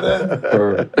out with us?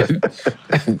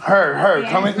 Her. You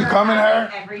coming,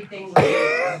 her? Everything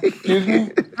revealed. Excuse me?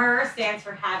 Her stands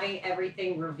for having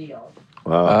everything revealed.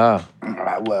 Wow,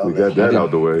 Well, we got that out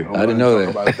the way. I didn't know that.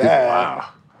 About that.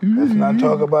 Let's not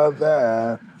talk about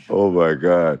that. Oh my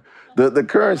God. The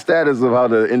current status of how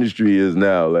the industry is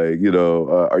now, like, you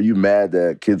know, are you mad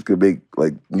that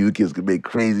new kids could make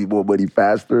crazy more money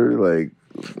faster? Like,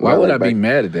 Why would I be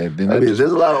mad at that? Then I mean, there's a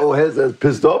lot of old heads that's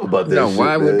pissed off about that. No, shit,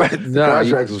 why would- man. no,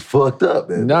 Contracts was fucked up,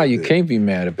 man. No, you can't be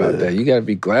mad about that. You got to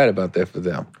be glad about that for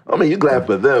them. I mean, you're glad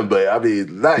for them, but I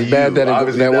mean, not It's you. bad that it-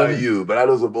 Obviously, that not wasn't- you. But I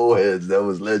know some old heads that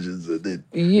was legends and they're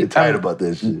Yeah, tired about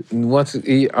that shit. Once,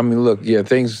 I mean, look, yeah,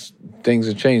 things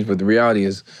have changed, but the reality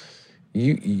is,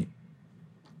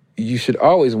 you should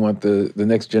always want the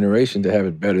next generation to have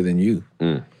it better than you.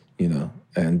 You know,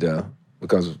 and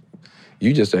because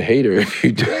you just a hater if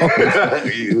you don't.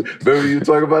 Remember you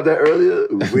talking about that earlier?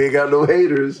 We ain't got no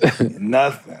haters.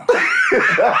 Nothing.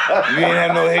 You ain't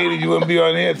have no haters, you wouldn't be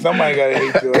on here. Somebody got to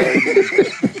hate your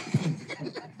ass.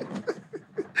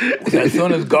 As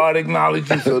soon as God acknowledges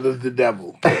you, so does the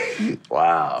devil.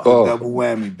 Wow. Oh, Double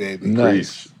whammy, baby.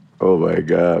 nice. Oh my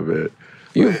God, man.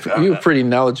 You're a pretty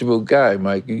knowledgeable guy,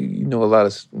 Mike. You know a lot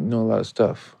of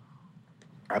stuff.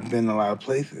 I've been a lot of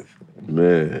places.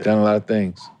 Man. Done a lot of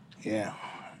things. Yeah.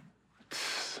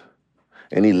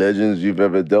 Any legends you've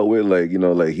ever dealt with? Like, you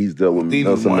know, like he's dealt with Stevie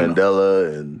Nelson Wonder.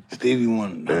 Mandela and Stevie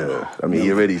Wonder. yeah. I mean,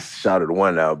 he already shouted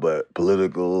one out, but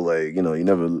political, like, you know, you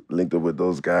never linked up with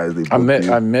those guys. They I met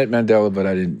you. Mandela, but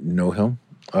I didn't know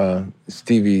him.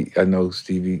 Stevie, I know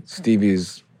Stevie. Stevie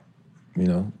is, you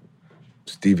know,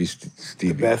 Stevie.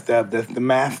 That's the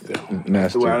master.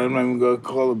 That's the way I don't even go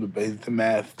call him the bass. The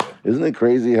master. Isn't it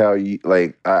crazy how you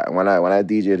like when I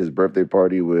DJ'd his birthday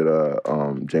party with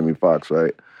Jamie Foxx,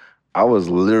 right? I was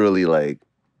literally like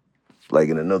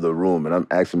in another room, and I'm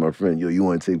asking my friend, "Yo, you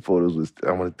want to take photos with?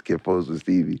 I want to get photos with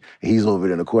Stevie." And he's over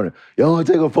there in the corner. Y'all want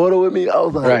to take a photo with me? I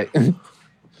was like, Right.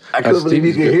 I couldn't believe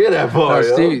he could hear that far.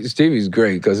 No, Stevie's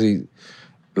great because he,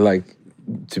 like,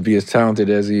 to be as talented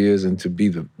as he is and to be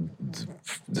the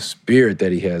spirit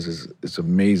that he has is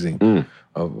amazing.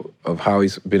 Of how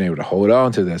he's been able to hold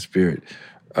on to that spirit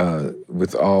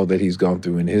with all that he's gone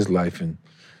through in his life. And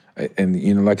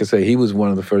you know, like I say, he was one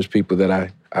of the first people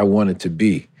that I wanted to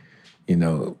be. You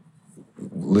know,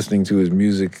 listening to his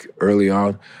music early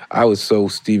on, I was so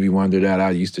Stevie Wonder that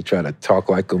I used to try to talk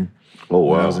like him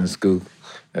when I was in school.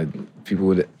 And people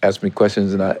would ask me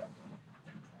questions and I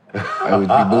would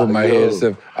be moving my head and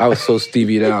stuff. I was so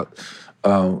Stevie'd out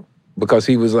because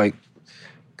he was like,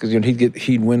 because you know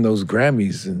he'd win those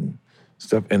Grammys and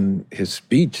stuff, and his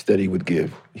speech that he would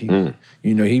give, you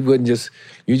know, he wouldn't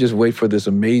you just wait for this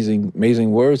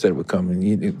amazing words that would come, and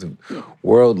the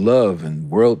world love and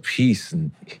world peace,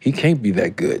 and he can't be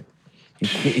that good.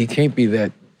 He can't be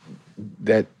that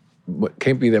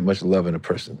can't be that much love in a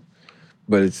person,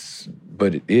 but it's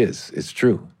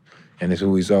true, and it's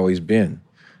who he's always been,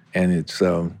 and it's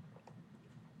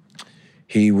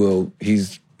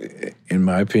he's in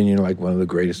my opinion like one of the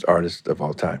greatest artists of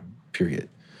all time. Period.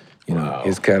 You know,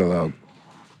 his catalog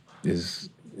it's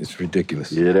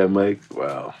ridiculous. You hear that, Mike?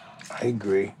 Wow. I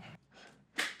agree.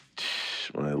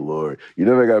 My Lord. You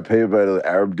never got paid by the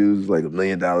Arab dudes like $1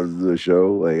 million to do a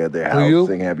show, like at their house, you?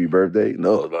 sing happy birthday?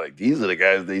 No, like these are the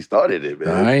guys, they started it, man.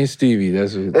 No, I ain't Stevie.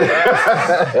 That's what,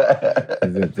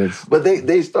 that's But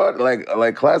they started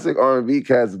like classic R&B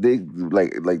cats, they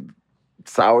like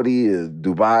Saudi,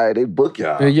 Dubai, they book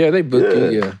y'all. yeah, they book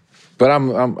you, yeah. But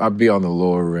I'll be on the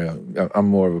lower round. I'm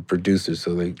more of a producer,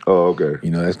 so they. Oh, okay.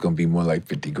 You know, that's gonna be more like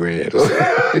 50 grand.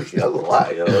 That's a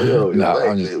lot, yo. Nah, like,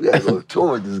 I'm just. We gotta go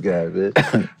tour with this guy,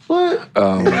 man. What?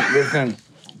 Listen,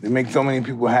 they make so many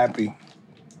people happy.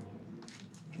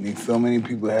 Make so many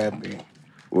people happy.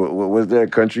 Was there a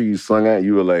country you sung at?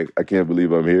 You were like, I can't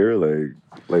believe I'm here,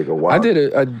 like a while.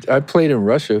 I played in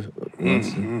Russia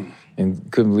once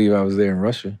and couldn't believe I was there in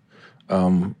Russia.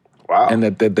 Wow. And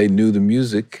that they knew the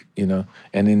music, you know.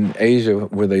 And in Asia,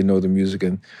 where they know the music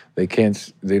and they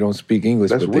don't speak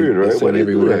English. That's but weird, they right? sing Why they do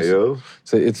everywhere that, else. yo?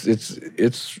 So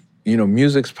it's you know,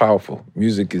 music's powerful.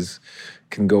 Music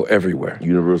can go everywhere.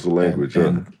 Universal language,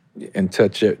 and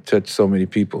touch so many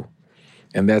people.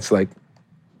 And that's like,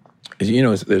 you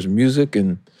know, there's music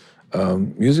and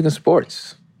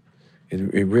sports.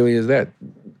 It really is that.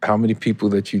 How many people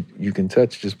that you can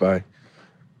touch just by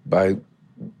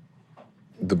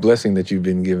the blessing that you've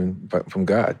been given from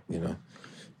God, you know,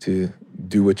 to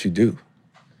do what you do.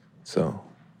 So,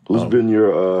 who's been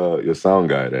your sound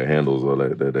guy that handles all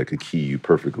that could key you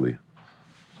perfectly?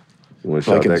 You want to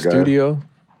shout like in that the guy? studio,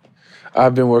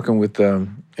 I've been working with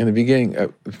in the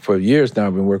beginning for years now.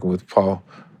 I've been working with Paul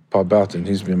Balton.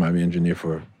 He's been my engineer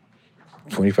for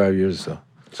 25 years or so.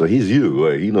 So he's you,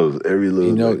 like he knows every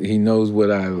little. He knows what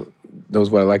I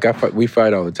like. We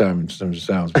fight all the time in terms of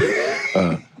sounds,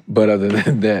 but other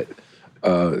than that,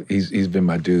 he's been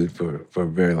my dude for a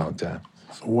very long time.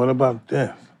 So what about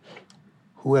this?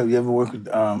 Who have you ever worked with?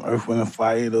 Earth, Wind and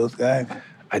Fire, those guys?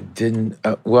 I didn't.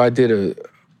 Well, I did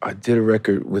a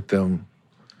record with them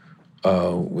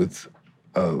with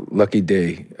Lucky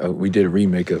Day. We did a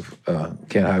remake of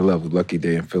Can't High Love with Lucky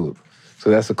Day and Philip. So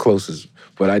that's the closest.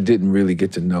 But I didn't really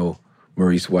get to know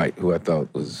Maurice White, who I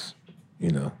thought was,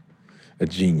 you know, a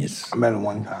genius. I met him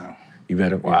one time. You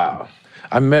met him? Wow.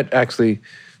 I met, actually,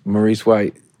 Maurice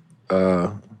White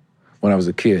when I was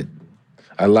a kid.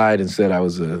 I lied and said I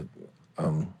was a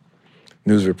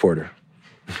news reporter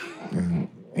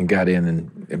and got in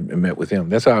and met with him.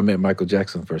 That's how I met Michael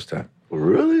Jackson the first time.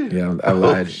 Really? Yeah, I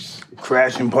lied.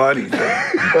 Crashing parties.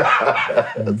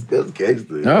 That's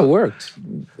gangster. No, it worked.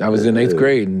 I was in 8th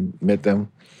grade and met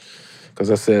them because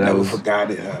I said Never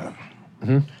forgot it, huh?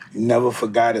 You never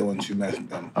forgot it once you met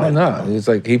them. Oh no, it's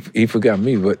like he forgot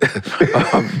me, but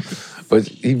but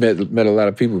he met a lot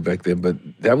of people back then. But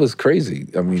that was crazy.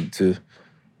 I mean,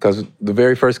 because the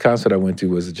very first concert I went to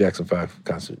was a Jackson 5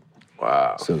 concert.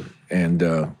 Wow. So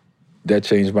that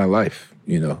changed my life.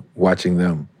 You know, watching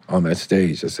them on that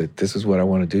stage, I said, "This is what I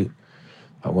want to do.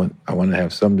 I want to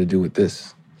have something to do with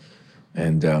this."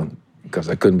 And because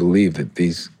I couldn't believe that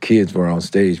these kids were on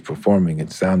stage performing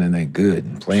and sounding that good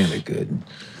and playing that good.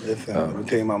 Listen, let me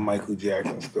tell you my Michael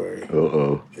Jackson story.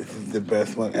 Uh-oh. This is the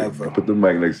best one ever. Put the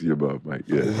mic next to your mouth, Mike.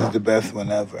 Yeah. This is the best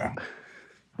one ever.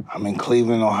 I'm in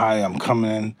Cleveland, Ohio. I'm coming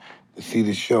in to see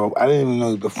the show. I didn't even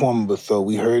know the performer, but so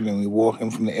we heard him. We walked in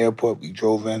from the airport. We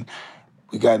drove in.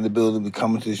 We got in the building. We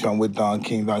come into the show. I'm with Don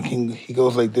King. Don King, he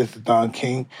goes like this to Don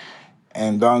King.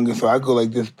 And so I go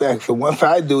like this back. So once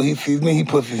I do, he sees me, he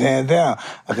puts his hand down.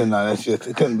 I said, no,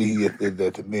 it couldn't be he just did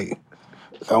that to me.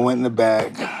 So I went in the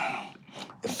back.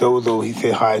 So was over. He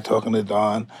said hi, talking to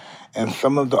Don. And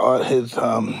some of his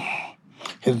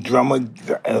drummer,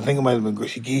 I think it might have been,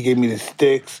 he gave me the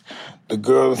sticks. The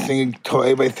girl was singing,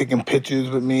 everybody taking pictures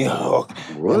with me.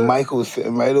 And Michael was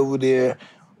sitting right over there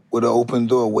with an open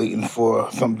door waiting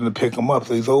for something to pick him up.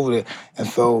 So he's over there. And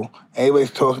so everybody's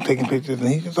talking, taking pictures, and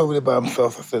he's just over there by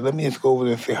himself. I said, let me just go over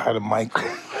there and say hi to Michael.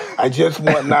 I just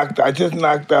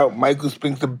knocked out Michael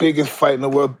Spinks, the biggest fight in the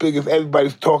world,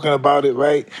 everybody's talking about it,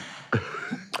 right?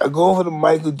 I go over to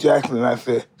Michael Jackson and I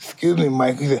said, excuse me,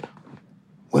 Mike. He said,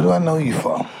 where do I know you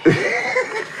from?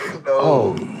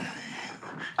 Oh,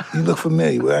 you look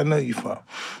familiar. Where I know you from?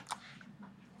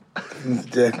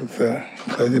 Mr. Jackson, sir.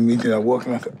 Pleasure to meet you. I walked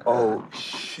in and I said, oh,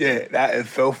 shit, that is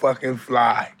so fucking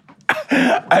fly.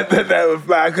 I thought that was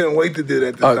fly. I couldn't wait to do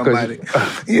that to somebody.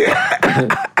 Yeah.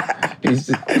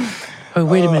 Oh,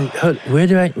 wait a minute. Where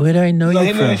do I know you from?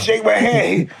 He didn't shake my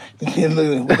hand. He didn't look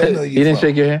at me. Where I know you He didn't from?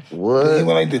 shake your hand? What? He went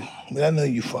like this. Where I know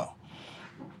you from?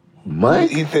 Mike?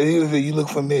 He said, you look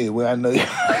familiar. Where I know you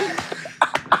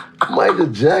Michael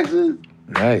Jackson?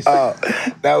 Nice. Oh,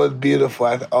 that was beautiful.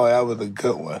 I thought, oh, that was a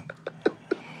good one.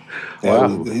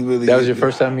 Wow. He really that was your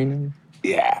first time meeting him?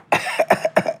 Yeah.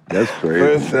 That's crazy.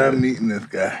 First time meeting this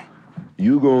guy.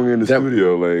 You going in the That-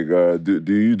 studio, like,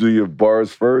 do you do your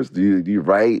bars first? Do you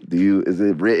write? Is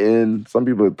it written? Some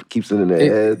people keeps it in their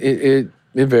head.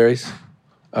 It varies.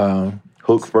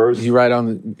 Hook first? You write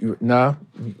on the no.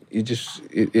 You just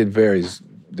it varies.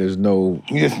 There's no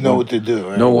You just know what to do,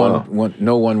 right? no Wow.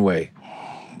 no one way.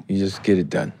 You just get it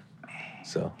done.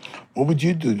 So What would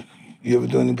you do? You ever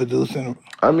do any producing?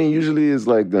 I mean, usually it's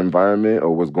like the environment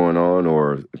or what's going on,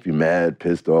 or if you're mad,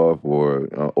 pissed off, or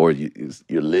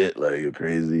you're lit, like you're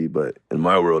crazy. But in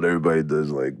my world, everybody does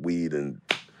like weed and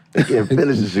they can't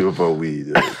finish the shit before weed.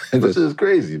 Which is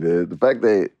crazy, man. The fact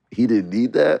that he didn't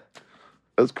need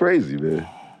that's crazy, man.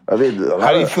 I mean,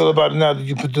 How do you feel about it now that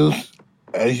you produce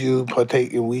as you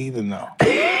partake in weed or no?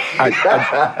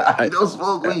 I don't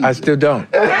smoke weed. I still don't.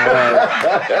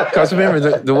 Because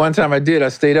remember, the one time I did, I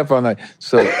stayed up all night.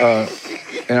 So,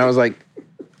 and I was like,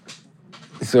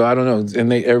 so I don't know.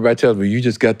 And everybody tells me, you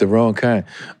just got the wrong kind.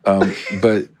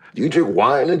 But You drink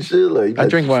wine and shit? Like I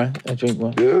drink wine.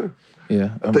 Yeah? Yeah.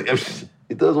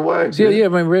 It does wine. Yeah, I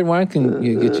mean, red wine can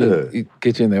get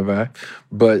you in that vibe.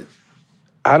 But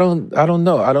I don't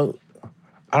know. I don't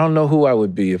know who I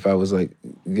would be if I was like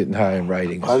getting high and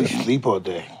writing. How do you sleep all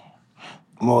day?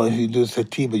 More if you do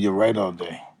sativa, you're right all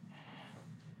day.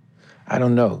 I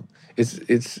don't know. It's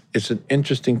an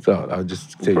interesting thought. I'll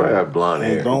just tell you. Probably have blonde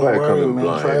Hey, hair. don't Probably come worry, with man.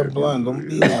 blonde Try hair. a blunt. Don't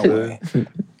be that way.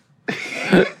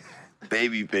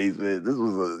 Baby face, man. This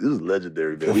was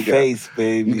legendary, man. The face,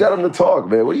 baby. You got him to talk,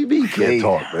 man. What do you mean he can't Face.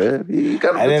 talk, man? You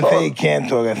got him I to didn't talk. say he can't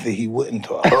talk. I said he wouldn't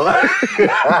talk.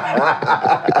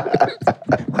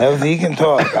 He can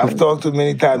talk. I've talked to him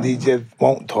many times. He just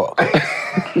won't talk.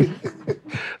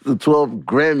 The 12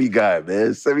 Grammy guy,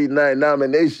 man. 79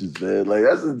 nominations, man. Like,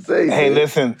 that's insane. Hey, man.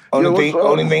 listen. Yo, Only what's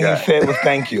wrong with thing he this guy? said was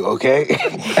thank you. Okay.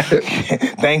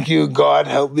 Thank you. God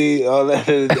help me. All that.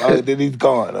 Then he's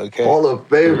gone. Okay. Hall of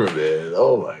Famer, man.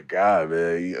 Oh my God,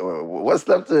 man. What's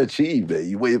left to achieve, man?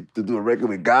 You wait to do a record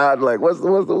with God? Like, what's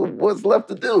left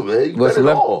to do, man? You What's done it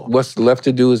left? all. What's left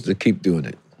to do is to keep doing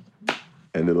it.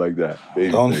 And it like that.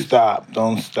 Baby Don't face. stop.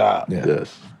 Don't stop. Yeah.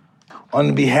 Yes.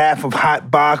 On behalf of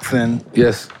Hot Boxing,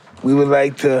 Yes. we would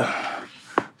like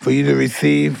for you to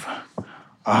receive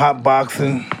a Hot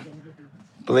Boxing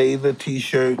blazer,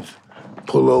 t-shirts,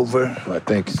 pullover. Well,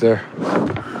 thank you, sir.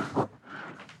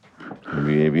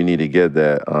 If you need to get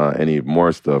that, any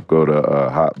more stuff, go to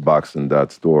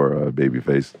hotboxing.store,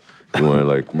 babyface. You want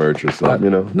like merch or something, you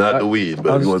know? Not the weed,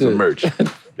 but if you want some merch,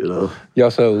 you know?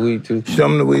 Y'all sell weed too? Show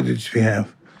them the weed that you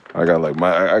have. I got like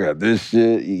I got this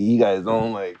shit. He got his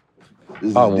own like.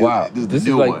 This Oh, is wow. This is This the is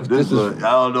new like- one. this is-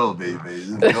 I don't know, baby. This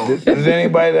is dope. Does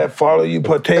anybody that follow you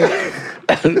partake?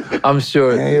 I'm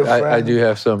sure Yeah, your I friend. do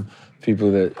have some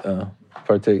people that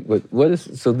partake. But what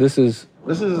is, so this is,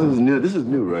 This is new. This is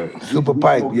new, right? Super We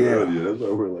pipe, smoked yeah. it earlier. That's why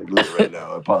we're like lit right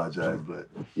now. I apologize, but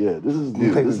yeah, this is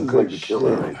new. taking This is good like the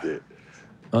killer shit. right there.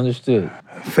 understood.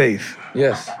 Faith.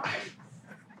 Yes,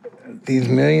 These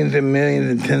millions and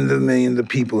millions and tens of millions of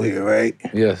people here, right?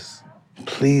 yes.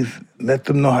 Please let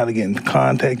them know how to get in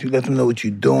contact. You let them know what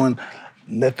you're doing.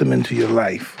 Let them into your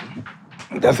life.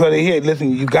 That's why they're here.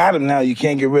 Listen, you got them now. You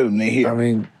can't get rid of them. They're here. I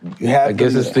mean, you have I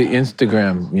guess them it's there. the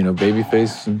Instagram,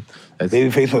 Babyface. And that's,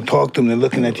 Babyface will talk to them. They're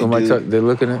looking at you, Am I dude. they're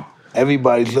looking at,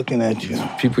 Everybody's looking at you.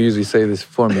 people usually say this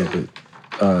for me,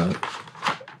 but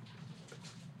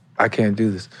I can't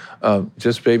do this.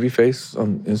 Just Babyface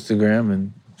on Instagram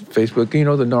and Facebook. You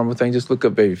know, the normal thing. Just look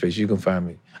up Babyface. You can find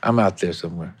me. I'm out there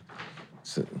somewhere.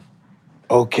 So,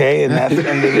 Okay, and that's the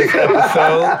end of this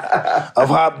episode of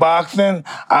Hot Boxing.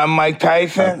 I'm Mike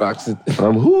Tyson. box it.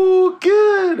 I'm who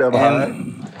good. I'm hot.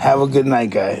 And have a good night,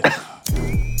 guys.